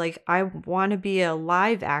he was like, I want to be a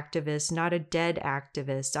live activist, not a dead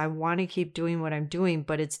activist. I want to keep doing what I'm doing,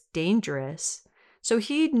 but it's dangerous. So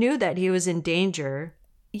he knew that he was in danger.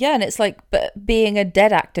 Yeah, and it's like, but being a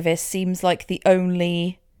dead activist seems like the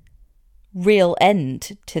only real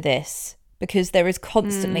end to this, because there is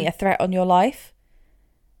constantly a threat on your life.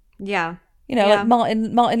 Yeah. You know, like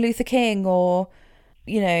Martin Luther King or,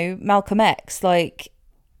 you know, Malcolm X. Like,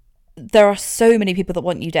 there are so many people that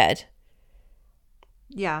want you dead.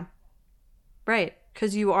 Yeah. Right.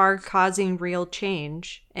 Because you are causing real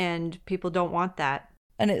change, and people don't want that.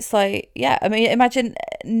 And it's like, yeah, I mean, imagine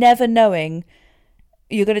never knowing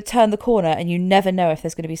you're going to turn the corner and you never know if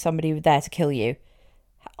there's going to be somebody there to kill you.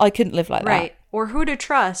 I couldn't live like that. Right. Or who to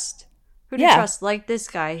trust. Who to trust, like this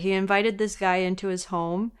guy. He invited this guy into his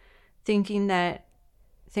home thinking that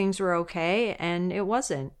things were okay, and it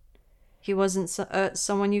wasn't. He wasn't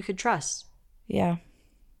someone you could trust. Yeah.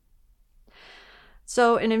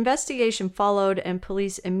 So an investigation followed, and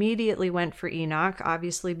police immediately went for Enoch,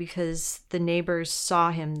 obviously because the neighbors saw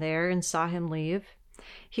him there and saw him leave.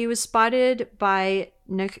 He was spotted by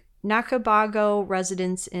Nakabago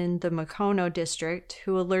residents in the Makono district,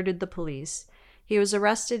 who alerted the police. He was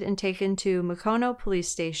arrested and taken to Makono police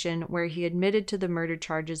station, where he admitted to the murder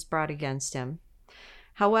charges brought against him.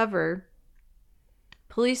 However,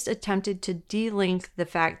 police attempted to de-link the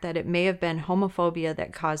fact that it may have been homophobia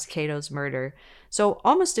that caused Cato's murder. So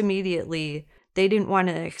almost immediately, they didn't want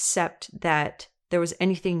to accept that there was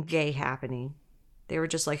anything gay happening. They were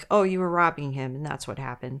just like, oh, you were robbing him, and that's what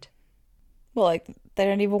happened. Well, like, they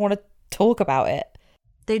don't even want to talk about it.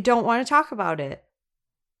 They don't want to talk about it.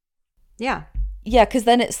 Yeah. Yeah, because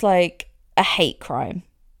then it's like a hate crime.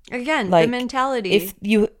 Again, Like, the mentality.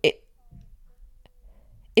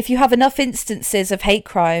 If you have enough instances of hate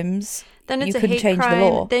crimes, then it's you a can hate change crime. the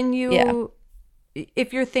law. Then you, Yeah.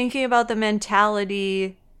 if you're thinking about the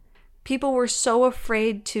mentality, people were so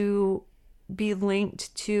afraid to be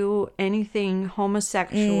linked to anything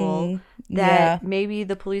homosexual that maybe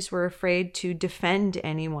the police were afraid to defend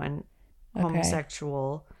anyone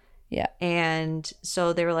homosexual. Yeah. And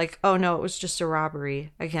so they were like, oh no, it was just a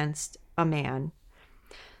robbery against a man.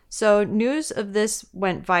 So news of this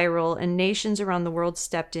went viral, and nations around the world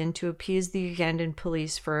stepped in to appease the Ugandan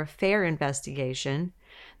police for a fair investigation.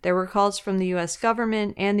 There were calls from the US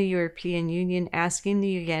government and the European Union asking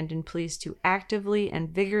the Ugandan police to actively and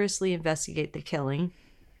vigorously investigate the killing.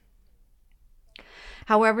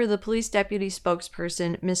 However, the police deputy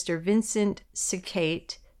spokesperson, Mr. Vincent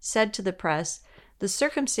Sikate, said to the press, "The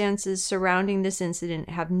circumstances surrounding this incident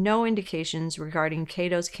have no indications regarding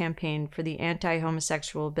Cato's campaign for the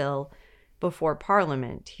anti-homosexual bill before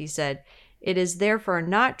Parliament." He said, "It is therefore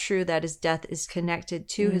not true that his death is connected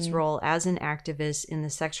to his role as an activist in the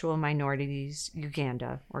Sexual Minorities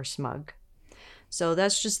Uganda, or SMUG." So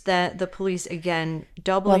that's just that the police, again,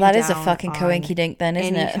 doubling down. Well, that is a fucking coinky dink then,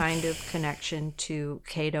 isn't any it? kind of connection to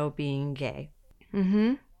Cato being gay.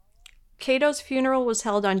 Cato's funeral was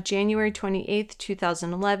held on January 28th,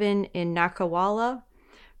 2011 in Nakawala.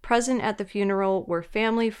 Present at the funeral were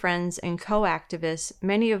family, friends, and co-activists,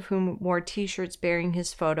 many of whom wore t-shirts bearing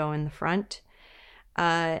his photo in the front.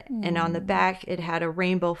 And on the back, it had a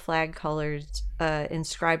rainbow flag colors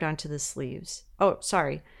inscribed onto the sleeves. Oh,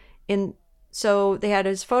 sorry. So they had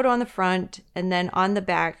his photo on the front, and then on the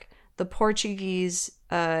back, the Portuguese,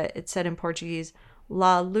 it said in Portuguese,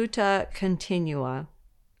 La Luta Continua.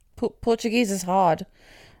 Portuguese is hard.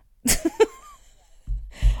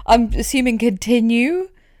 I'm assuming continue,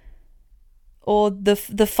 or the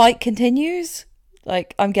fight continues.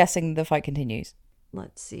 Like, I'm guessing the fight continues.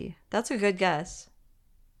 Let's see. That's a good guess.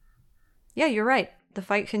 Yeah, you're right. The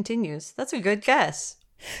fight continues. That's a good guess.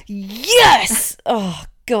 Yes! Oh,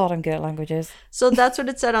 God, I'm good at languages. So that's what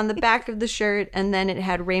it said on the back of the shirt, and then it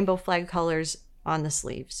had rainbow flag colors on the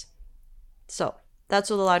sleeves. So that's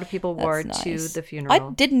what a lot of people wore to the funeral.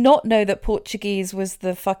 I did not know that Portuguese was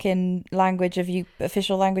the fucking language of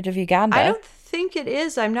official language of Uganda. I don't think it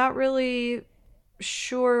is. I'm not really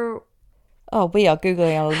sure. Oh, we are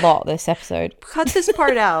Googling a lot this episode. Cut this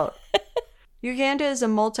part out. Uganda is a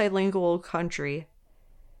multilingual country.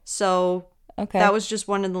 So okay. That was just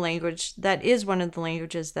one of the languages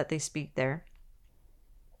that they speak there.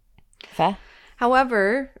 Fair.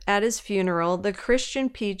 However, at his funeral, the Christian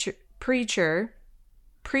preacher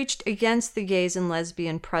preached against the gays and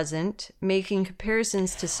lesbian present, making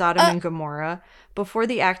comparisons to Sodom and Gomorrah, before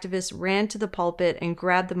the activists ran to the pulpit and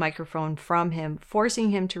grabbed the microphone from him,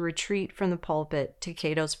 forcing him to retreat from the pulpit to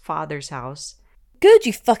Cato's father's house. Good,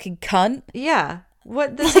 you fucking cunt. Yeah.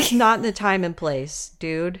 What? This is not the time and place,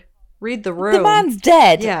 dude. Read the room. The man's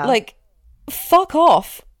dead. Yeah. Like, fuck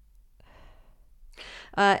off.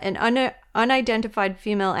 An unidentified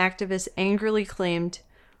female activist angrily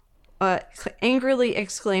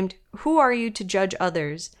exclaimed, "Who are you to judge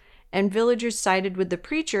others?" And villagers sided with the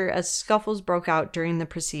preacher as scuffles broke out during the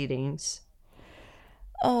proceedings.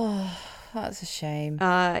 Oh, that's a shame.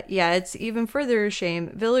 Yeah, it's even further a shame.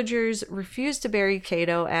 Villagers refused to bury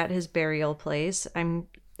Cato at his burial place. I'm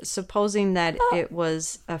supposing that it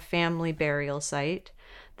was a family burial site.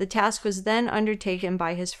 The task was then undertaken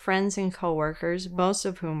by his friends and co-workers, most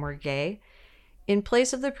of whom were gay. In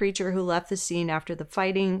place of the preacher who left the scene after the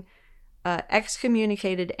fighting,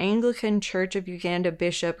 excommunicated Anglican Church of Uganda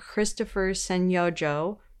Bishop Christopher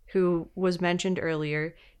Senyojo, who was mentioned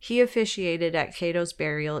earlier, he officiated at Cato's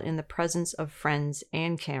burial in the presence of friends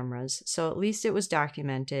and cameras. So at least it was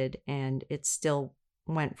documented and it still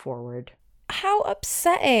went forward. How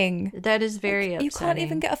upsetting. That is very upsetting. You can't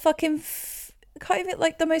even get a fucking... can't even,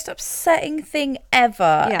 like, the most upsetting thing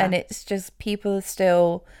ever. Yeah. And it's just people are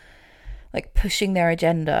still, like, pushing their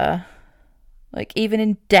agenda. Like, even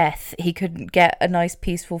in death, he couldn't get a nice,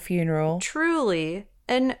 peaceful funeral. Truly.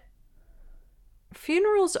 And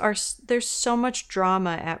funerals there's so much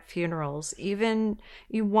drama at funerals. Even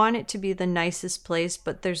you want it to be the nicest place,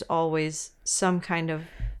 but there's always some kind of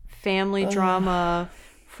family drama,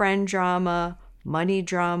 friend drama, money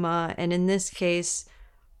drama, and in this case,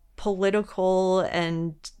 political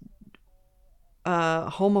and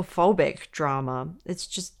homophobic drama. It's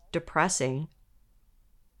just depressing.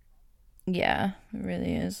 Yeah, it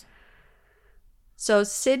really is. So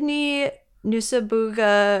Sydney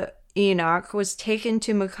Nusabuga Enoch was taken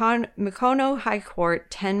to Mikono High Court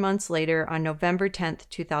 10 months later on November 10th,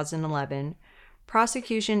 2011.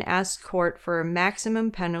 Prosecution asked court for a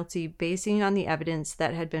maximum penalty basing on the evidence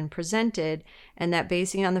that had been presented and that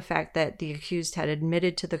basing on the fact that the accused had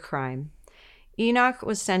admitted to the crime. Enoch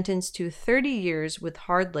was sentenced to 30 years with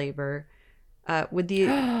hard labor.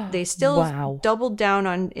 They still Wow. doubled down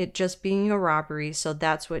on it just being a robbery, so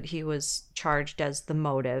that's what he was charged as the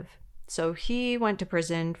motive. So he went to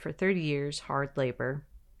prison for 30 years, hard labor.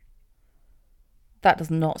 That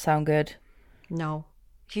does not sound good. No.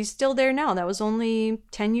 He's still there now. That was only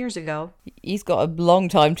 10 years ago. He's got a long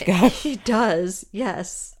time to go. He does,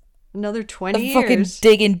 yes. Another 20 Fucking years.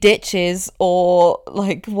 digging ditches or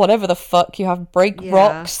like whatever the fuck you have, break Yeah,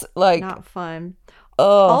 rocks. Like, Not fun.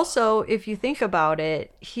 oh, Also, if you think about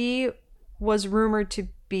it, he was rumored to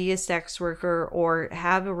be a sex worker or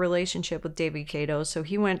have a relationship with David Cato, so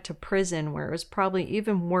he went to prison where it was probably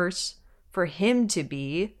even worse for him to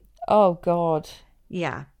be. oh God.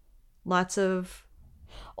 Yeah. Lots of...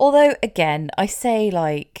 Although, again, I say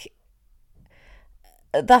like,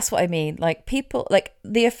 that's what I mean. Like people, like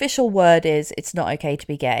the official word is it's not okay to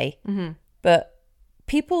be gay. Mm-hmm. But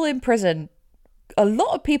people in prison, a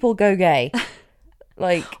lot of people go gay.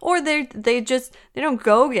 Like, Or they don't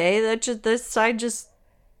go gay. That just this side just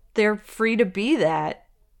they're free to be that.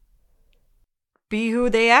 Be who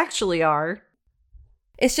they actually are.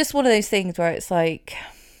 it's just one of those things where it's like,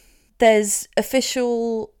 there's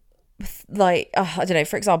official, like, I don't know,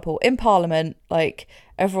 for example, in Parliament, like,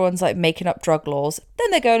 everyone's like making up drug laws. Then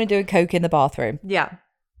they're going and doing coke in the bathroom. Yeah.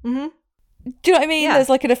 Mm-hmm. Do you know what I mean? Yeah. There's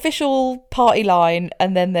like an official party line,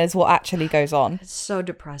 and then there's what actually goes on. It's so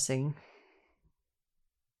depressing.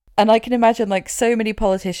 And I can imagine like so many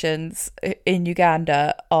politicians in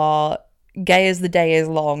Uganda are gay as the day is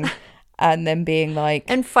long, and then being like,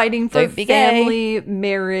 And fighting for Don't be gay. family,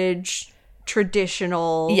 marriage,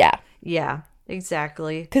 traditional. yeah, Yeah,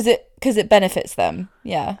 exactly. because it benefits them.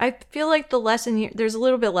 Yeah. I feel like the lesson here, there's a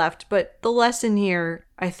little bit left, but the lesson here,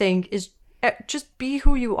 I think, is just be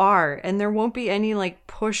who you are. And there won't be any like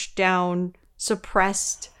pushed down,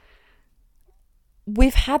 suppressed.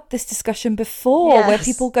 We've had this discussion before where Yes.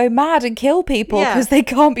 people go mad and kill people Yeah. because they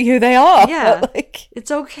can't be who they are. Yeah. Like,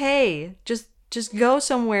 It's okay. Just go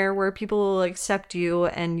somewhere where people will accept you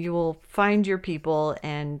and you will find your people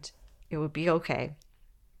and it will be okay.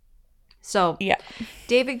 So, yeah.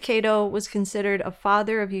 David Cato was considered a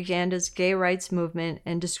father of Uganda's gay rights movement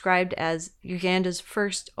and described as Uganda's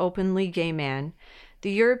first openly gay man.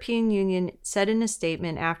 The European Union said in a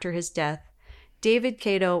statement after his death, David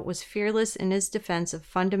Cato was fearless in his defense of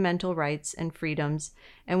fundamental rights and freedoms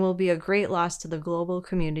and will be a great loss to the global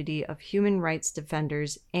community of human rights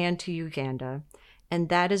defenders and to Uganda. And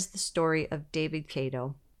that is the story of David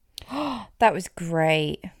Cato. That was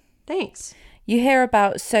great. Thanks. You hear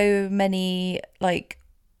about so many like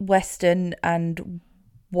Western and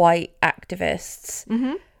white activists,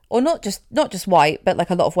 or not just white, but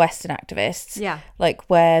like a lot of Western activists. Yeah. Like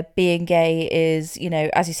where being gay is, you know,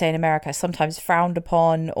 as you say in America, sometimes frowned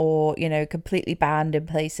upon or, you know, completely banned in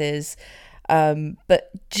places.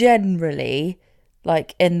 But generally,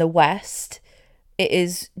 like in the West, it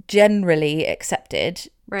is generally accepted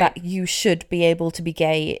Right. that you should be able to be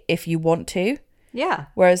gay if you want to. Yeah.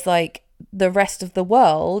 Whereas like the rest of the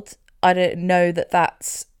world, I don't know that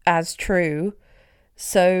that's as true.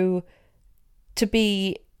 So to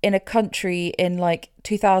be in a country in like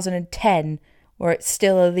 2010 where it's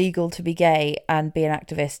still illegal to be gay and be an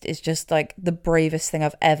activist is just like the bravest thing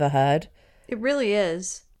I've ever heard. It really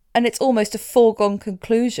is. And it's almost a foregone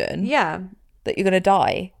conclusion Yeah. that you're going to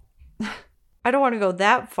die. I don't want to go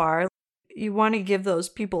that far. You want to give those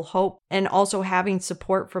people hope and also having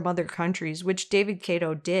support from other countries, which David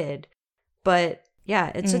Cato did. But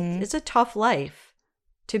yeah, it's a tough life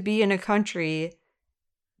to be in a country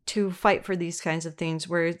to fight for these kinds of things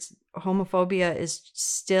where it's homophobia is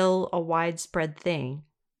still a widespread thing.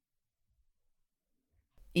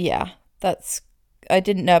 Yeah, I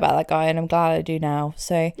didn't know about that guy and I'm glad I do now.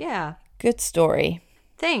 So Yeah. good story.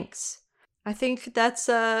 Thanks. I think that's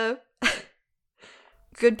a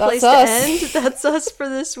good That's place us. to end. That's us for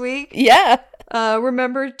this week. Yeah.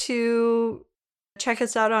 Remember to check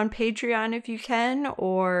us out on Patreon if you can,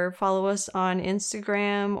 or follow us on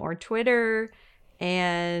Instagram or Twitter.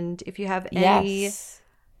 And if you have any Yes.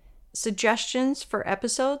 suggestions for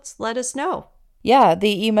episodes, let us know. Yeah,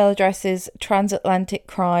 the email address is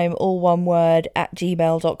transatlanticcrime, all one word,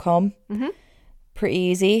 @gmail.com. Mhm. Pretty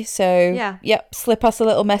easy. So, Yeah. yep, slip us a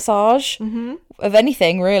little message Mm-hmm. of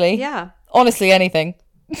anything, really. Yeah. Honestly, anything.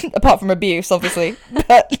 Apart from abuse, obviously.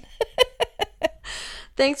 But,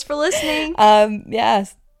 Thanks for listening.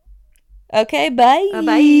 yes. Okay, bye.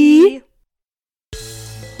 Bye.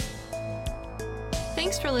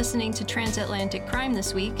 Thanks for listening to Transatlantic Crime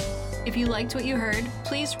this week. If you liked what you heard,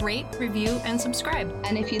 please rate, review, and subscribe.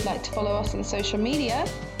 And if you'd like to follow us on social media,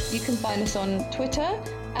 you can find us on Twitter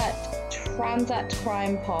at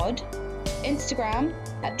TransatCrimePod, Instagram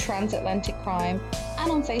at Transatlantic Crime,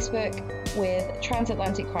 and on Facebook with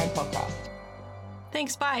Transatlantic Crime Podcast.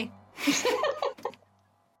 Thanks, bye.